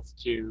someone else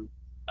to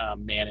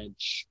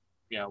manage,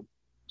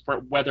 for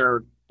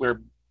whether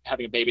we're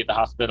having a baby at the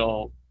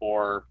hospital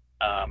or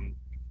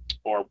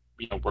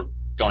we're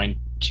going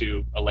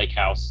to a lake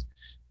house,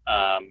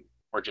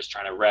 or just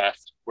trying to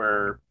rest.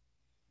 We're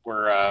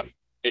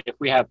if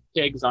we have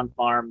pigs on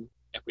farm,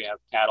 if we have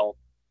cattle,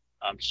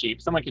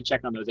 sheep, someone can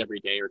check on those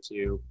every day or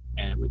two,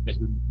 and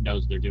who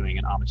knows what they're doing.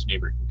 An Amish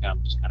neighbor can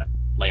come, just kind of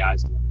lay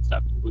eyes on them and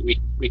stuff.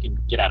 We can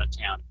get out of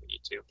town if we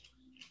need to.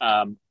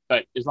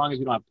 But as long as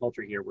we don't have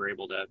poultry here, we're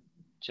able to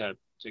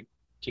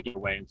get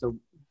away. And so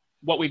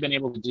what we've been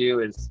able to do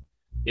is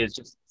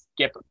just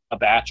skip a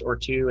batch or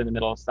two in the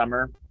middle of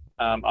summer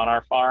on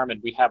our farm. And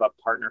we have a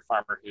partner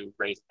farmer who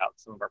raised out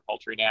some of our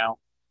poultry now.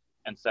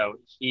 And so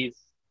he's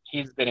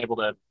been able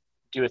to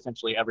do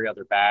essentially every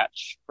other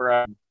batch for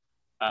us.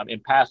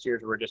 In past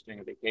years, we were just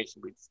doing a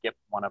vacation. We'd skip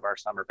one of our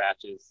summer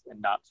batches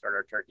and not start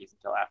our turkeys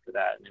until after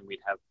that. And then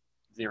we'd have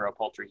zero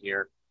poultry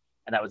here.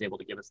 And that was able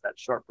to give us that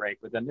short break.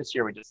 But then this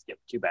year we just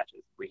skipped 2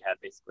 batches. We had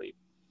basically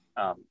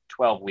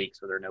 12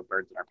 weeks where there are no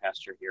birds in our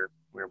pasture here.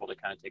 We were able to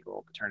kind of take a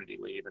little paternity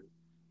leave.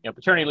 And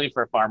paternity leave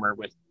for a farmer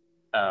with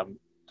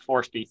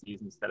 4 species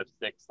instead of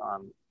 6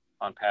 on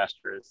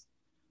pasture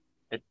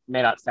it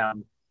may not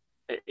sound.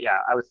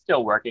 I was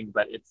still working,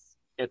 but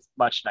it's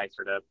much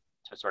nicer to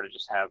sort of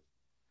just have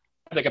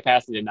the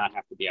capacity to not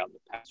have to be out in the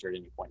pasture at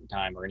any point in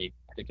time or any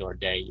particular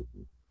day. You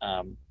can,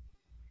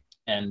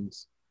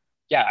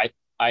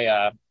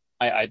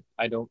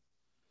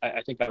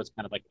 I think I was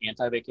kind of like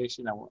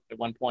anti-vacation at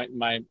one point in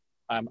my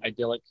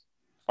idyllic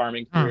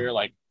farming career.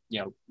 Like,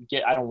 I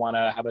don't want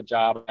to have a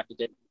job I have to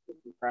take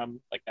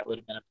from. Like, that would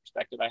have been a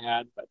perspective I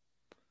had. But,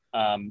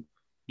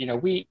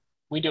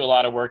 we do a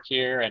lot of work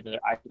here, and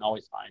I can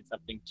always find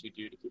something to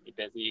do to keep me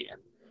busy.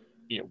 And,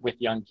 with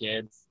young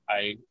kids,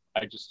 I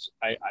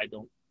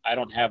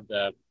don't have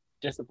the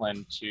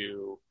discipline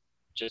to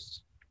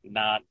just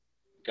not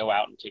go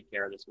out and take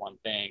care of this one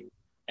thing.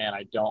 And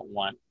I don't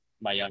want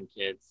my young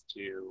kids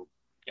to,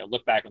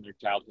 look back on their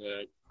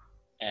childhood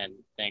and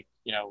think,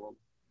 well,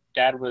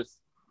 Dad was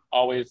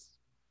always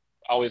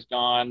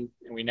gone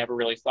and we never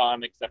really saw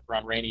him except for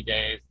on rainy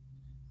days.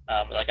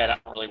 I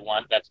don't really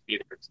want that to be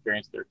their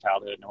experience of their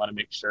childhood. And I want to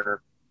make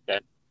sure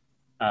that,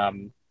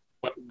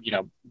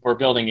 we're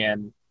building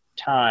in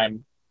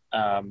time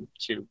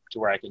to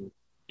where I can,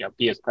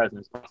 be as present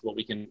as possible.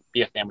 We can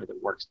be a family that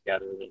works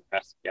together, that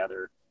rests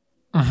together,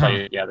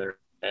 play together,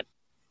 that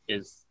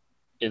is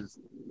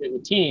a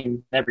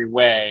team in every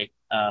way,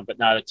 but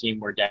not a team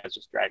where Dad's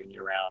just dragging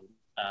you around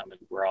and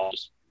we're all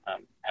just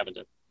having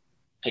to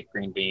pick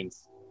green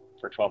beans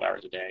for 12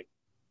 hours a day.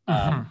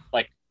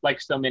 Like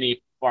so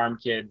many farm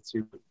kids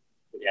who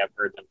I've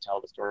heard them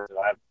tell the stories of,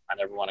 I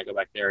never want to go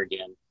back there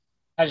again.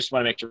 I just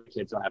want to make sure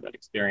kids don't have that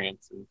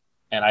experience.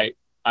 And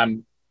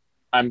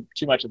I'm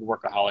too much of a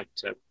workaholic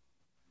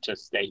to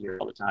stay here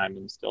all the time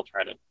and still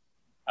try to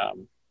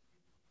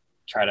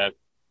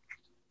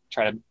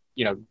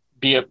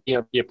be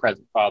a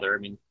present father. I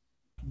mean,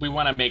 we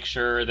want to make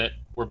sure that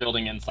we're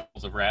building in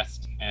cycles of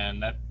rest,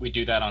 and that we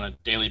do that on a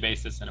daily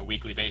basis and a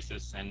weekly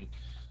basis. And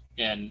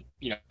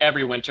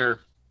every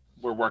winter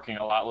we're working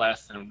a lot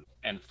less,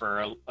 and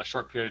for a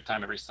short period of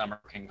time every summer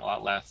working a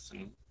lot less.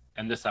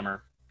 And this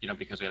summer,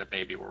 because we had a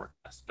baby, we're working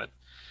less. But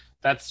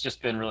that's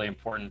just been really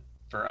important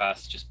for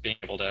us, just being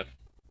able to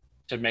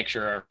make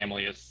sure our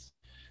family is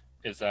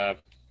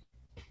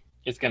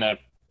going to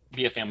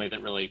be a family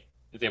that really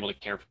is able to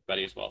care for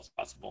everybody as well as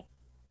possible.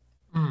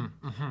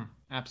 Mm-hmm.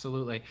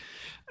 Absolutely.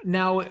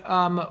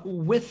 Now,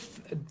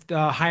 with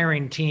the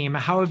hiring team,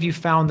 how have you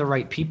found the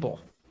right people?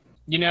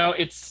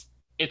 It's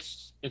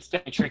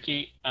definitely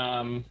tricky.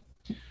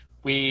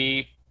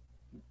 We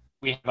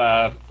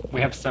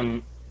have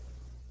some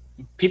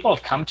people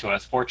have come to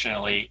us,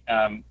 fortunately,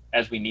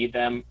 as we need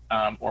them,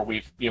 or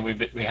we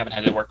haven't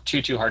had to work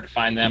too hard to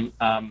find them.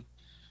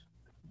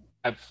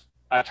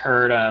 I've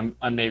heard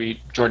on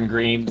maybe Jordan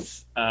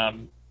Green's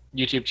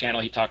YouTube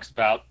channel, he talks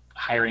about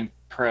hiring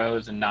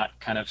pros and not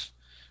kind of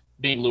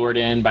being lured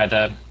in by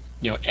the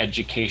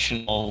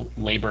educational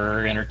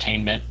labor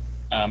entertainment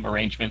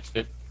arrangements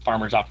that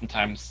farmers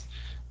oftentimes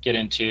get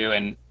into,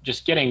 and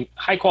just getting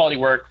high quality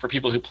work for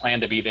people who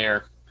plan to be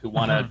there, who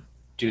want to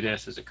do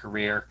this as a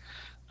career.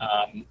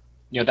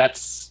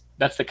 That's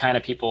the kind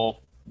of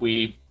people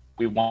we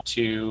want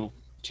to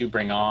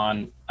bring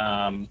on,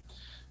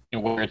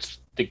 where it's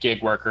the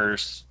gig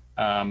workers,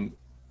 and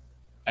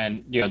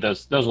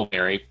those will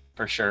vary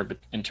for sure, but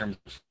in terms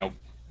of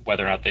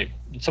whether or not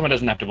someone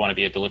doesn't have to want to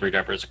be a delivery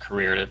driver as a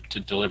career to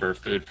deliver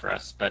food for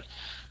us, but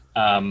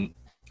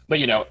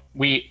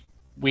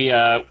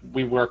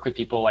we work with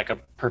people like a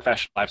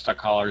professional livestock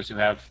haulers who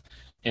have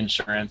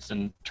insurance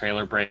and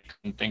trailer breaks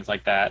and things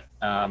like that.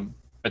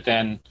 But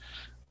then,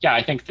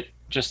 I think that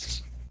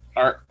just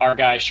our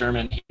guy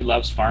Sherman, he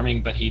loves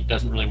farming, but he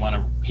doesn't really want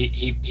to.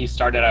 He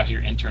started out here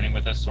interning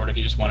with us, sort of.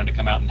 He just wanted to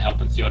come out and help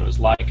and see what it was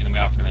like, and then we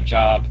offered him a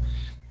job.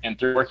 And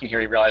through working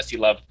here, he realized he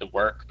loved the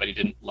work, but he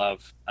didn't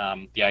love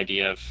the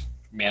idea of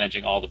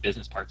managing all the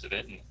business parts of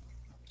it. And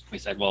we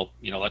said, well,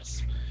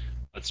 let's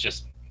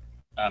just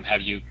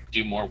have you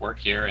do more work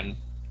here, and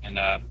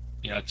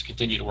it's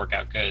continue to work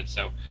out good.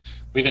 So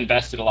we've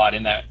invested a lot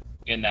in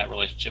that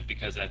relationship,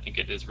 because I think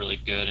it is really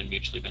good and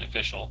mutually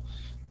beneficial.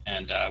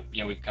 And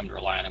we've come to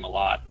rely on him a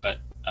lot. But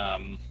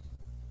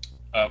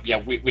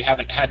we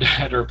haven't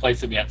had to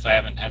replace him yet, so I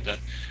haven't had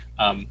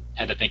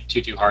to think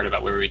too hard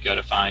about where we'd go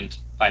to find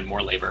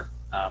more labor.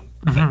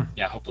 But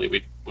hopefully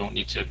we won't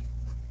need to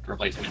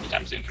replace him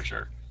anytime soon for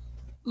sure.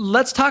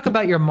 Let's talk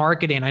about your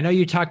marketing. I know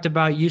you talked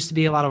about used to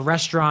be a lot of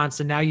restaurants,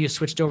 and now you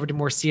switched over to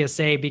more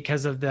CSA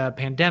because of the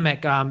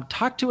pandemic.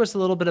 Talk to us a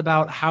little bit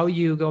about how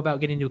you go about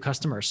getting new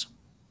customers.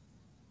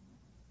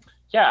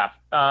 Yeah.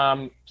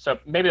 So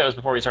maybe that was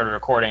before we started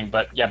recording,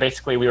 but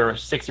basically we were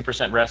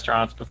 60%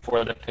 restaurants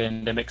before the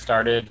pandemic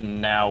started,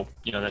 and now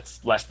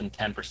that's less than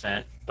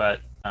 10%. But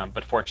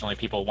fortunately,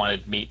 people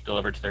wanted meat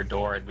delivered to their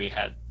door, and we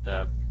had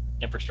the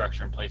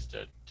infrastructure in place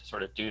to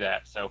sort of do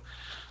that. So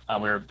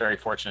we were very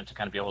fortunate to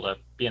kind of be able to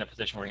be in a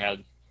position where we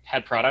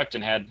had product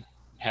and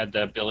had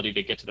the ability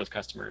to get to those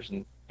customers,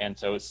 and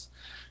so it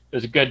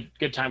was a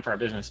good time for our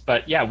business.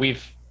 But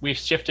we've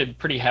shifted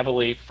pretty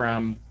heavily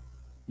from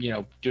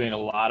doing a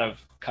lot of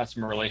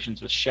customer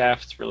relations with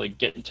chefs, really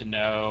getting to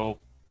know,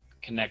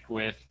 connect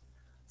with,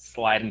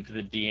 slide into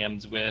the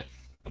DMs with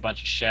a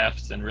bunch of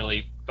chefs, and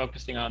really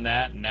focusing on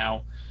that. And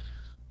now,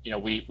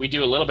 we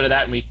do a little bit of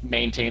that, and we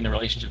maintain the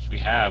relationships we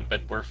have,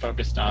 but we're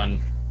focused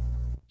on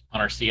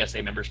our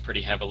CSA members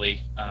pretty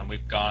heavily.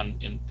 We've gone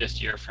in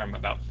this year from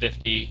about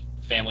 50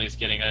 families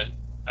getting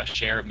a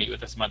share of meat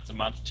with us month to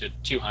month to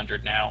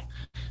 200 now.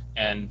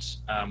 And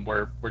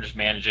we're just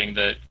managing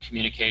the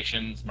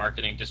communications,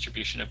 marketing,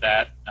 distribution of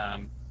that,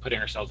 putting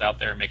ourselves out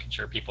there, making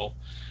sure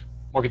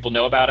more people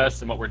know about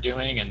us and what we're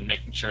doing, and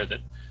making sure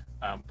that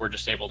we're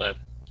just able to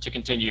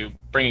continue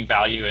bringing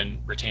value and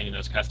retaining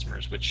those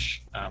customers,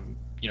 which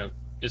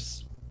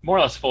is more or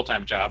less a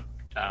full-time job,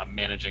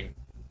 managing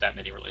that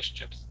many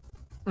relationships.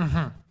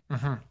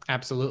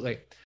 Absolutely.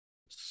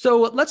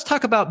 So let's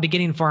talk about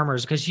beginning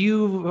farmers, because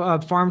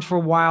you've farmed for a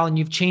while and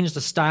you've changed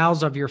the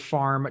styles of your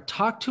farm.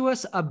 Talk to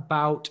us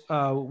about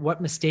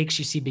what mistakes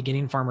you see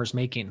beginning farmers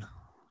making.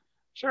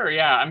 Sure.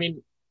 Yeah. I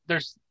mean,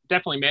 there's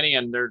definitely many,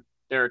 and there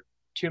are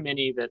too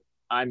many that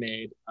I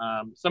made.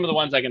 Some of the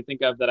ones I can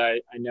think of that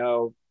I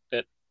know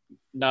that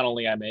not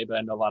only I made, but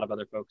I know a lot of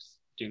other folks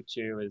do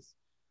too, is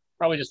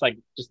probably just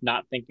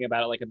not thinking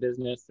about it like a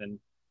business. And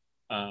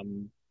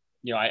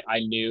I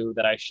knew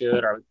that I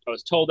should, or I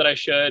was told that I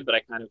should, but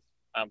I kind of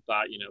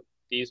thought,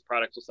 these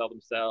products will sell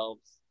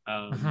themselves.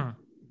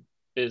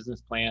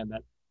 Business plan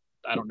that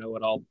I don't know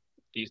what all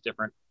these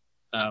different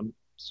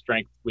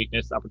strength,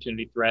 weakness,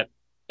 opportunity, threat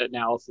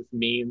analysis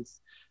means.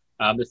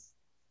 I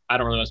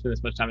don't really want to spend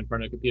this much time in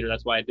front of a computer.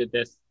 That's why I did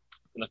this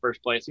in the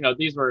first place.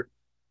 These were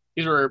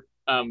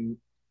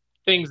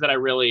things that I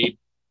really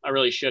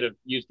should have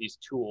used these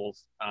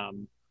tools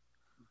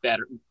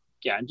better.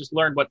 Yeah, and just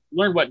learn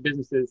what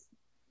businesses.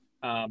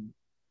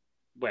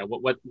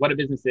 What a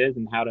business is,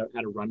 and how to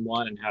run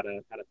one, and how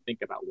to think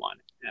about one.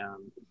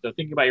 So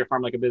thinking about your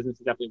farm like a business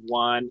is definitely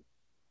one.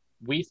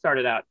 We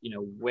started out,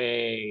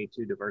 way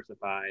too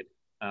diversified,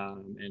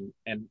 and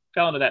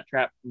fell into that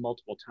trap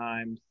multiple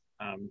times.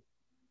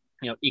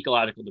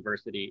 Ecological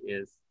diversity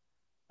is,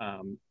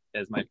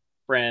 as my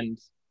friend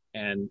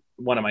and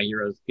one of my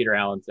heroes, Peter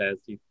Allen, says,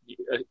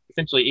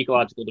 essentially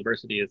ecological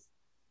diversity is,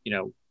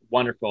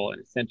 wonderful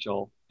and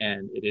essential,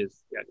 and it is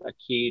a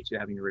key to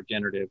having a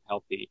regenerative,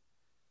 healthy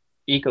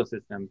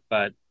ecosystem.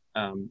 But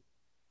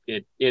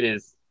it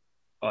is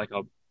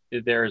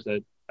there's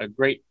a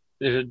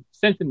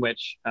sense in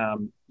which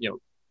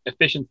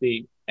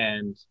efficiency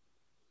and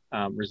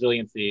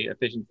resiliency,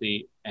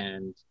 efficiency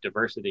and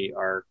diversity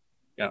are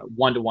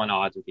one-to-one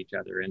odds with each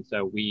other. And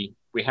so we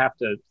have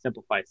to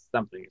simplify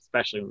something,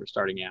 especially when we're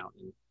starting out.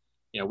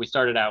 we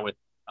started out with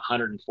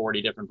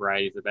 140 different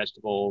varieties of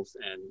vegetables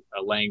and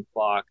a laying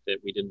flock that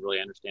we didn't really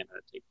understand how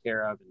to take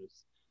care of, and it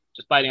was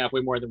just biting off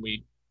way more than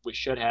we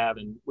should have.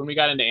 And when we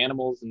got into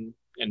animals and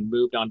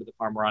moved on to the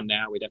farm we're on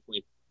now, we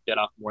definitely bit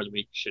off more than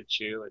we should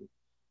chew. And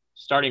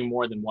starting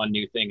more than one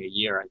new thing a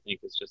year, I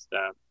think, is just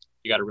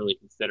you got to really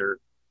consider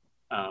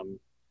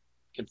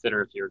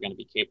if you're going to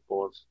be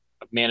capable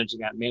of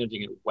managing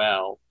it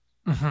well.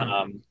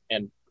 And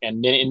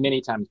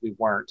many times we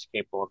weren't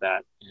capable of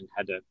that and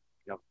had to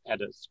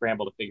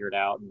scramble to figure it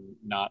out and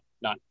not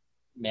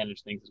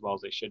manage things as well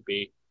as they should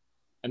be.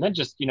 And then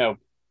just, I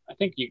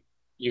think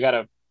you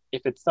gotta,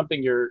 if it's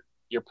something you're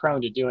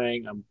prone to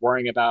doing,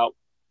 worrying about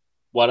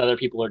what other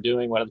people are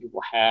doing, what other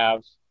people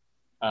have,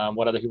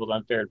 what other people's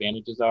unfair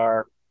advantages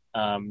are.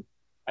 I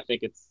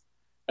think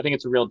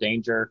it's a real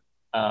danger.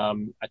 I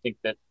think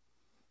that,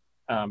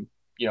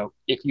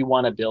 if you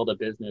want to build a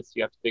business,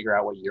 you have to figure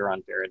out what your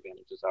unfair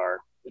advantages are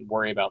and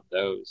worry about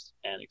those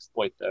and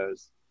exploit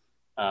those.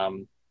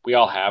 We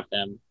all have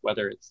them,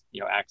 whether it's,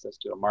 access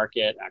to a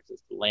market,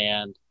 access to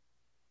land,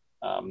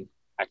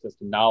 access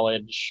to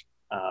knowledge,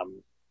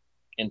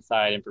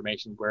 inside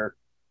information, where,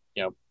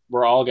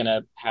 we're all going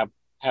to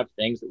have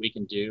things that we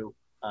can do,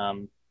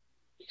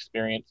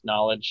 experience,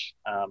 knowledge,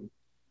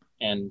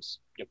 and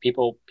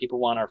people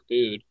want our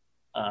food,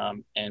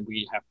 and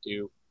we have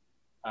to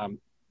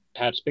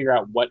figure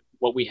out what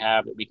we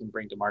have that we can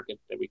bring to market,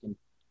 that we can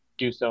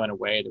do so in a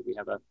way that we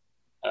have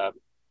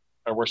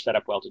or we're set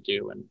up well to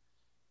do. And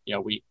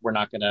we're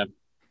not gonna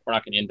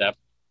end up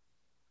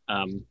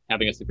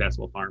having a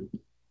successful farm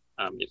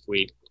if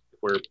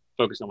we're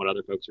focused on what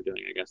other folks are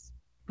doing, I guess.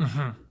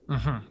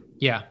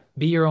 Yeah,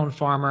 be your own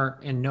farmer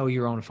and know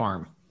your own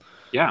farm.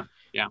 Yeah.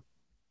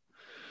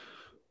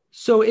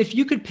 So if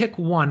you could pick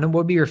one, what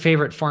would be your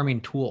favorite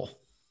farming tool?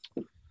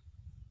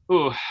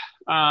 Ooh,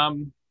 I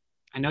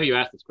know you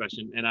asked this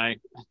question, and I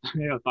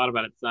thought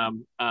about it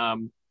some.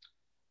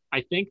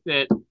 I think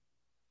that,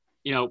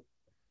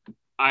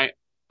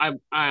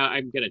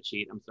 I'm gonna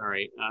cheat. I'm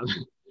sorry.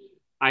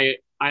 I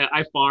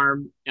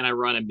farm and I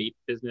run a meat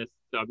business,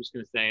 so I'm just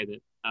gonna say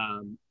that,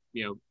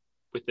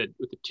 with the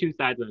two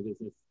sides of the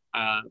business,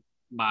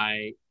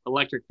 my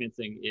electric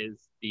fencing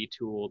is the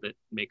tool that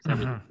makes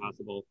everything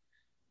possible.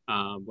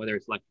 Whether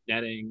it's electric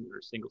netting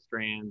or single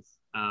strands,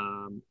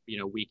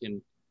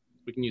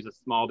 we can use a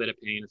small bit of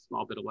paint, a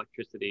small bit of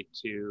electricity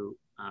to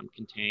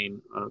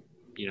contain,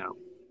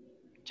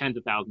 tens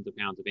of thousands of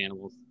pounds of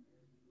animals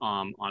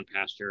on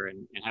pasture,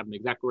 and have them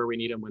exactly where we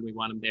need them when we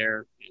want them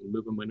there, and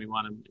move them when we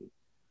want them.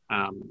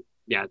 And,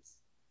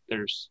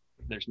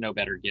 there's no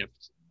better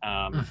gift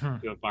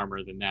to a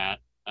farmer than that.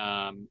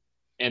 And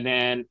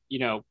then,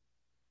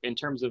 in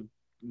terms of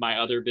my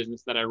other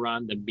business that I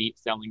run, the meat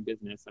selling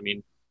business, I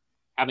mean,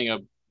 having a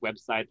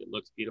website that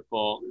looks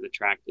beautiful, is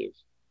attractive,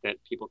 that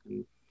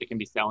it can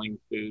be selling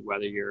food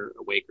whether you're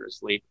awake or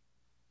asleep.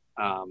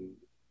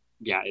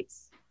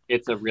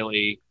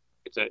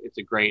 It's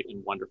a great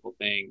and wonderful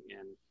thing,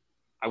 and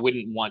I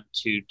wouldn't want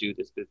to do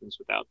this business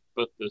without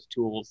both those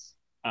tools.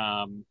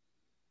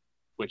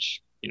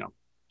 Which,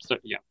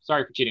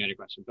 sorry for cheating on your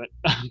question, but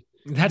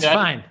that's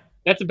fine.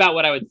 That's about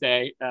what I would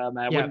say. I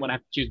wouldn't want to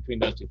have to choose between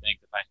those two things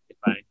if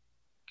I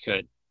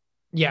could.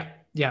 Yeah.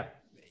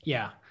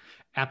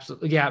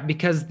 Absolutely. Yeah.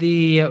 Because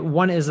the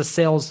one is a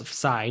sales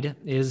side,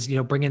 is,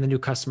 bringing the new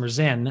customers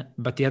in,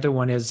 but the other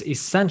one is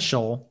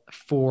essential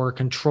for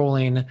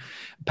controlling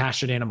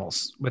pastured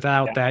animals.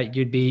 Without that,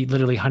 you'd be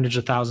literally hundreds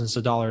of thousands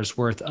of dollars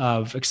worth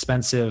of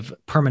expensive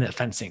permanent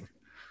fencing,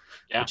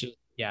 which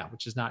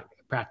is not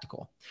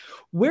practical.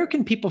 Where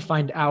can people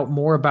find out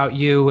more about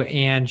you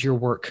and your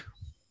work?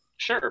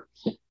 Sure.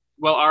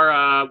 Well,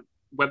 our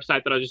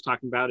website that I was just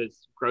talking about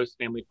is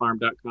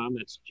grocefamilyfarm.com.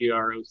 That's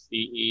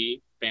GROCE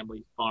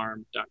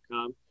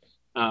familyfarm.com.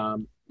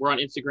 We're on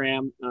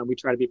Instagram. We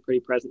try to be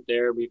pretty present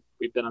there. We've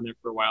been on there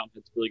for a while and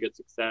had really good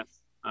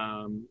success.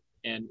 And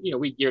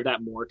we gear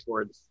that more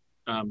towards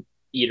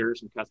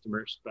eaters and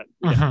customers, but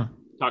we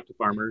talk to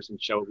farmers and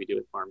show what we do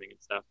with farming and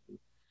stuff. And,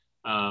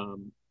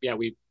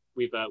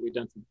 we've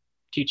done some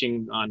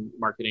teaching on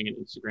marketing and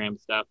Instagram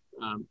stuff.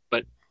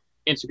 But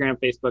Instagram,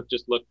 Facebook,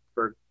 just look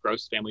for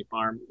Groce Family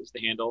Farm is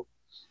the handle.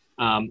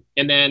 And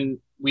then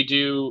we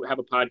do have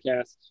a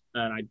podcast,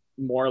 and I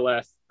more or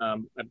less,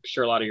 I'm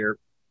sure a lot of your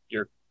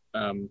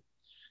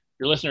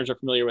listeners are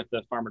familiar with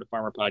the Farmer to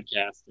Farmer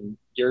podcast, and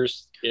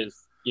yours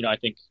is, I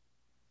think,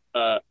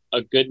 a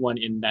good one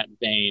in that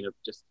vein of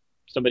just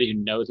somebody who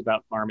knows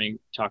about farming,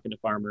 talking to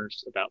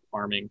farmers about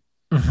farming.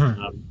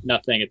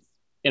 Not saying it's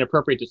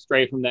inappropriate to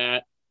stray from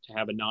that, to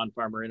have a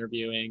non-farmer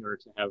interviewing, or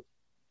to have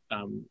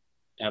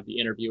the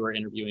interviewer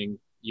interviewing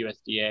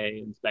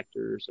USDA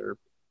inspectors or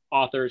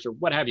authors or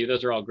what have you.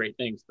 Those are all great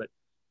things. But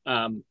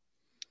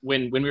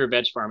when we were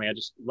veg farming, I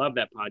just loved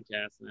that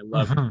podcast, and I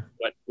loved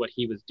what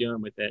he was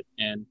doing with it.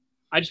 And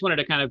I just wanted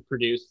to kind of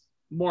produce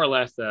more or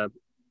less a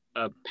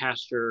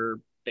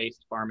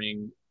pasture-based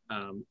farming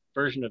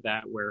version of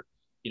that, where,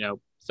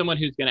 someone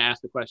who's going to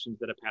ask the questions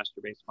that a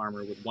pasture-based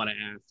farmer would want to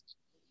ask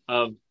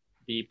of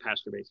the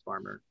pasture-based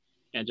farmer.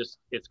 just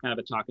it's kind of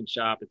a talking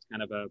shop. It's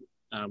kind of a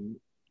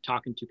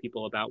talking to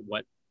people about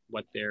what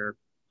their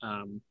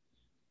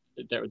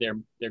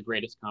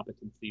greatest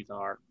competencies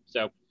are.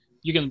 So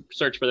you can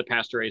search for the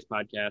Pasture-Based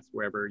podcast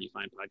wherever you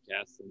find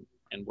podcasts,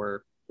 and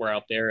we're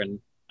out there, and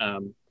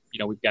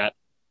we've got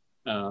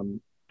I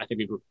think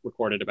we've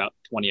recorded about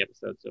 20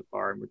 episodes so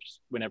far, and we're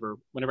just whenever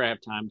I have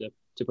time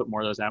to put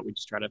more of those out, we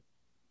just try to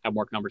have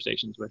more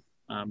conversations with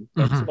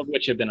folks, some of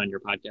which have been on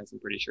your podcast, I'm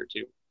pretty sure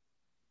too.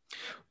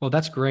 Well,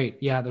 that's great.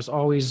 Yeah, there's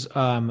always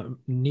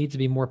need to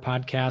be more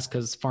podcasts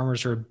because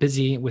farmers are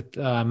busy with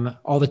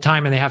all the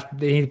time, and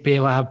they need to be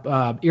able to have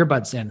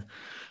earbuds in.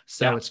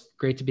 So It's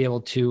great to be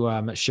able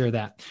to share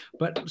that.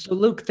 But so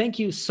Luke, thank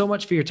you so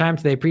much for your time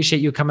today. Appreciate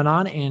you coming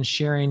on and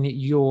sharing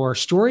your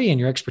story and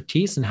your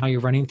expertise and how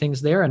you're running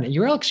things there. And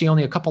you're actually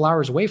only a couple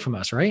hours away from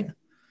us, right?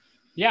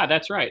 Yeah,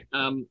 that's right.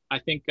 I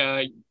think,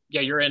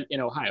 you're in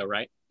Ohio,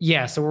 right?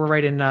 Yeah. So we're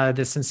right in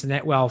the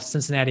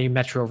Cincinnati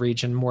metro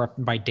region, more up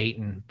by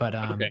Dayton, but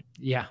okay.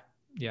 Yeah.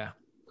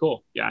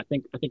 Cool. Yeah. I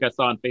think I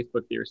saw on Facebook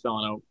that you're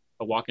selling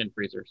a walk-in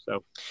freezer.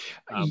 So,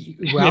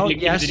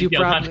 yes, you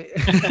probably,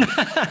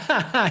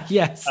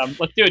 yes.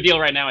 Let's do a deal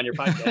right now on your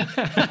podcast.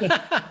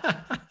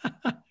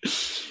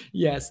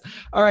 Yes.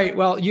 All right.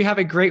 Well, you have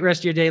a great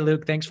rest of your day,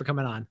 Luke. Thanks for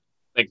coming on.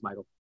 Thanks,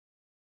 Michael.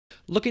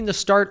 Looking to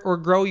start or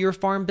grow your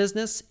farm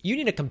business? You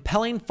need a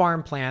compelling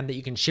farm plan that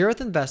you can share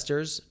with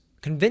investors,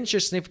 convince your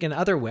significant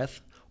other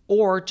with,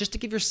 or just to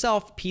give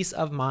yourself peace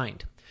of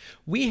mind.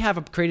 We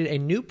have created a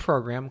new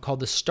program called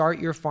the Start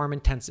Your Farm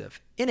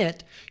Intensive. In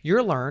it,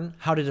 you'll learn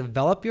how to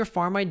develop your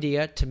farm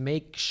idea to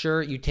make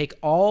sure you take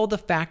all the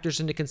factors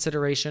into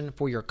consideration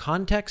for your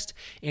context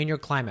and your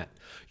climate.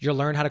 You'll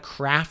learn how to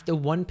craft a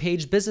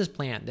one-page business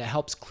plan that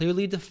helps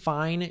clearly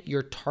define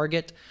your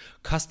target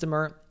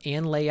customer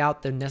and lay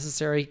out the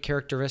necessary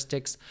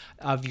characteristics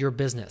of your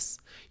business.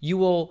 You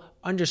will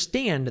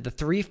understand the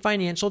 3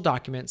 financial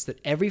documents that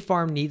every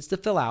farm needs to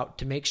fill out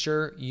to make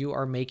sure you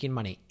are making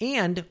money.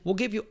 And we'll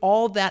give you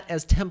all that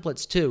as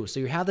templates too, so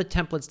you have the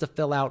templates to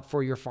fill out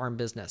for your farm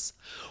business.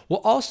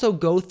 We'll also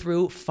go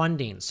through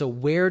funding, so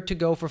where to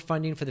go for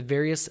funding for the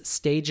various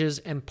stages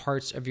and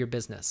parts of your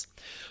business.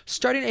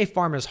 Starting a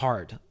farm is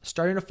hard.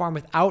 Starting a farm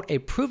without a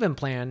proven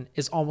plan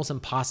is almost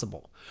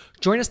impossible.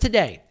 Join us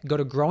today. Go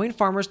to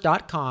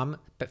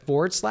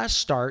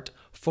growingfarmers.com/start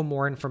for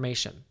more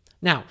information.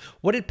 Now,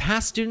 what did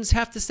past students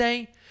have to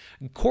say?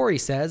 Corey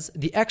says,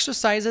 the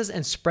exercises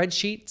and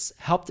spreadsheets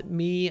helped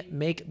me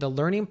make the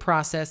learning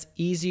process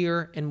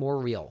easier and more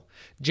real.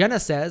 Jenna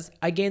says,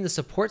 I gained the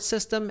support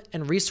system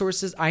and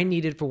resources I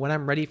needed for when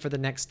I'm ready for the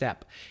next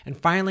step. And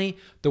finally,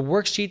 the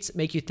worksheets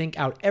make you think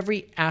out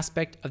every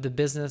aspect of the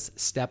business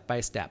step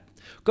by step.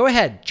 Go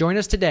ahead, join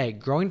us today,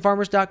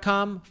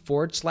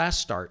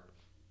 growingfarmers.com/start.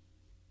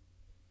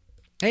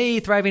 Hey,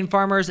 Thriving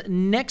Farmers.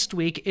 Next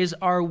week is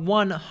our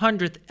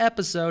 100th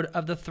episode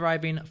of the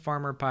Thriving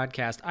Farmer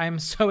podcast. I am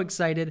so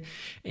excited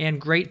and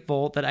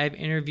grateful that I've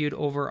interviewed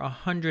over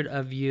 100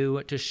 of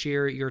you to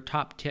share your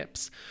top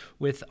tips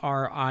with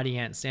our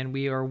audience. And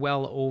we are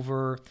well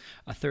over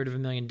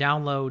 1/3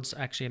 downloads.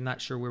 Actually, I'm not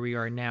sure where we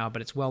are now,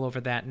 but it's well over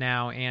that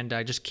now. And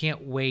I just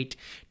can't wait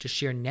to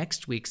share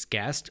next week's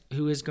guest,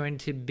 who is going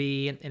to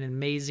be an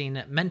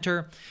amazing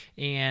mentor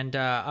and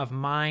of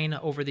mine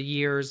over the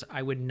years.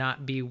 I would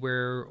not be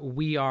where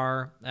we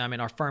are in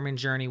our farming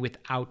journey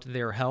without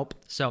their help.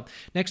 So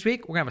next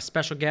week, we're going to have a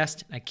special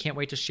guest. I can't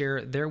wait to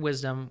share their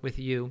wisdom with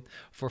you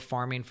for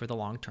farming for the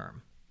long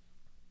term.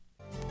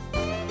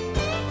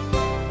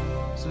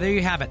 So there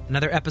you have it,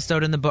 another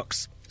episode in the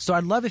books. So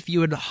I'd love if you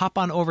would hop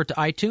on over to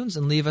iTunes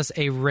and leave us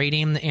a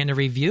rating and a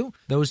review.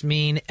 Those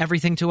mean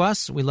everything to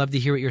us. We love to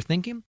hear what you're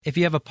thinking. If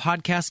you have a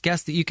podcast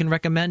guest that you can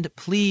recommend,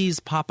 please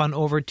pop on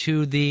over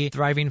to the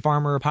Thriving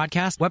Farmer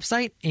podcast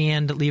website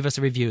and leave us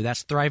a review.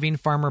 That's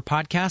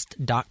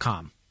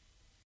thrivingfarmerpodcast.com.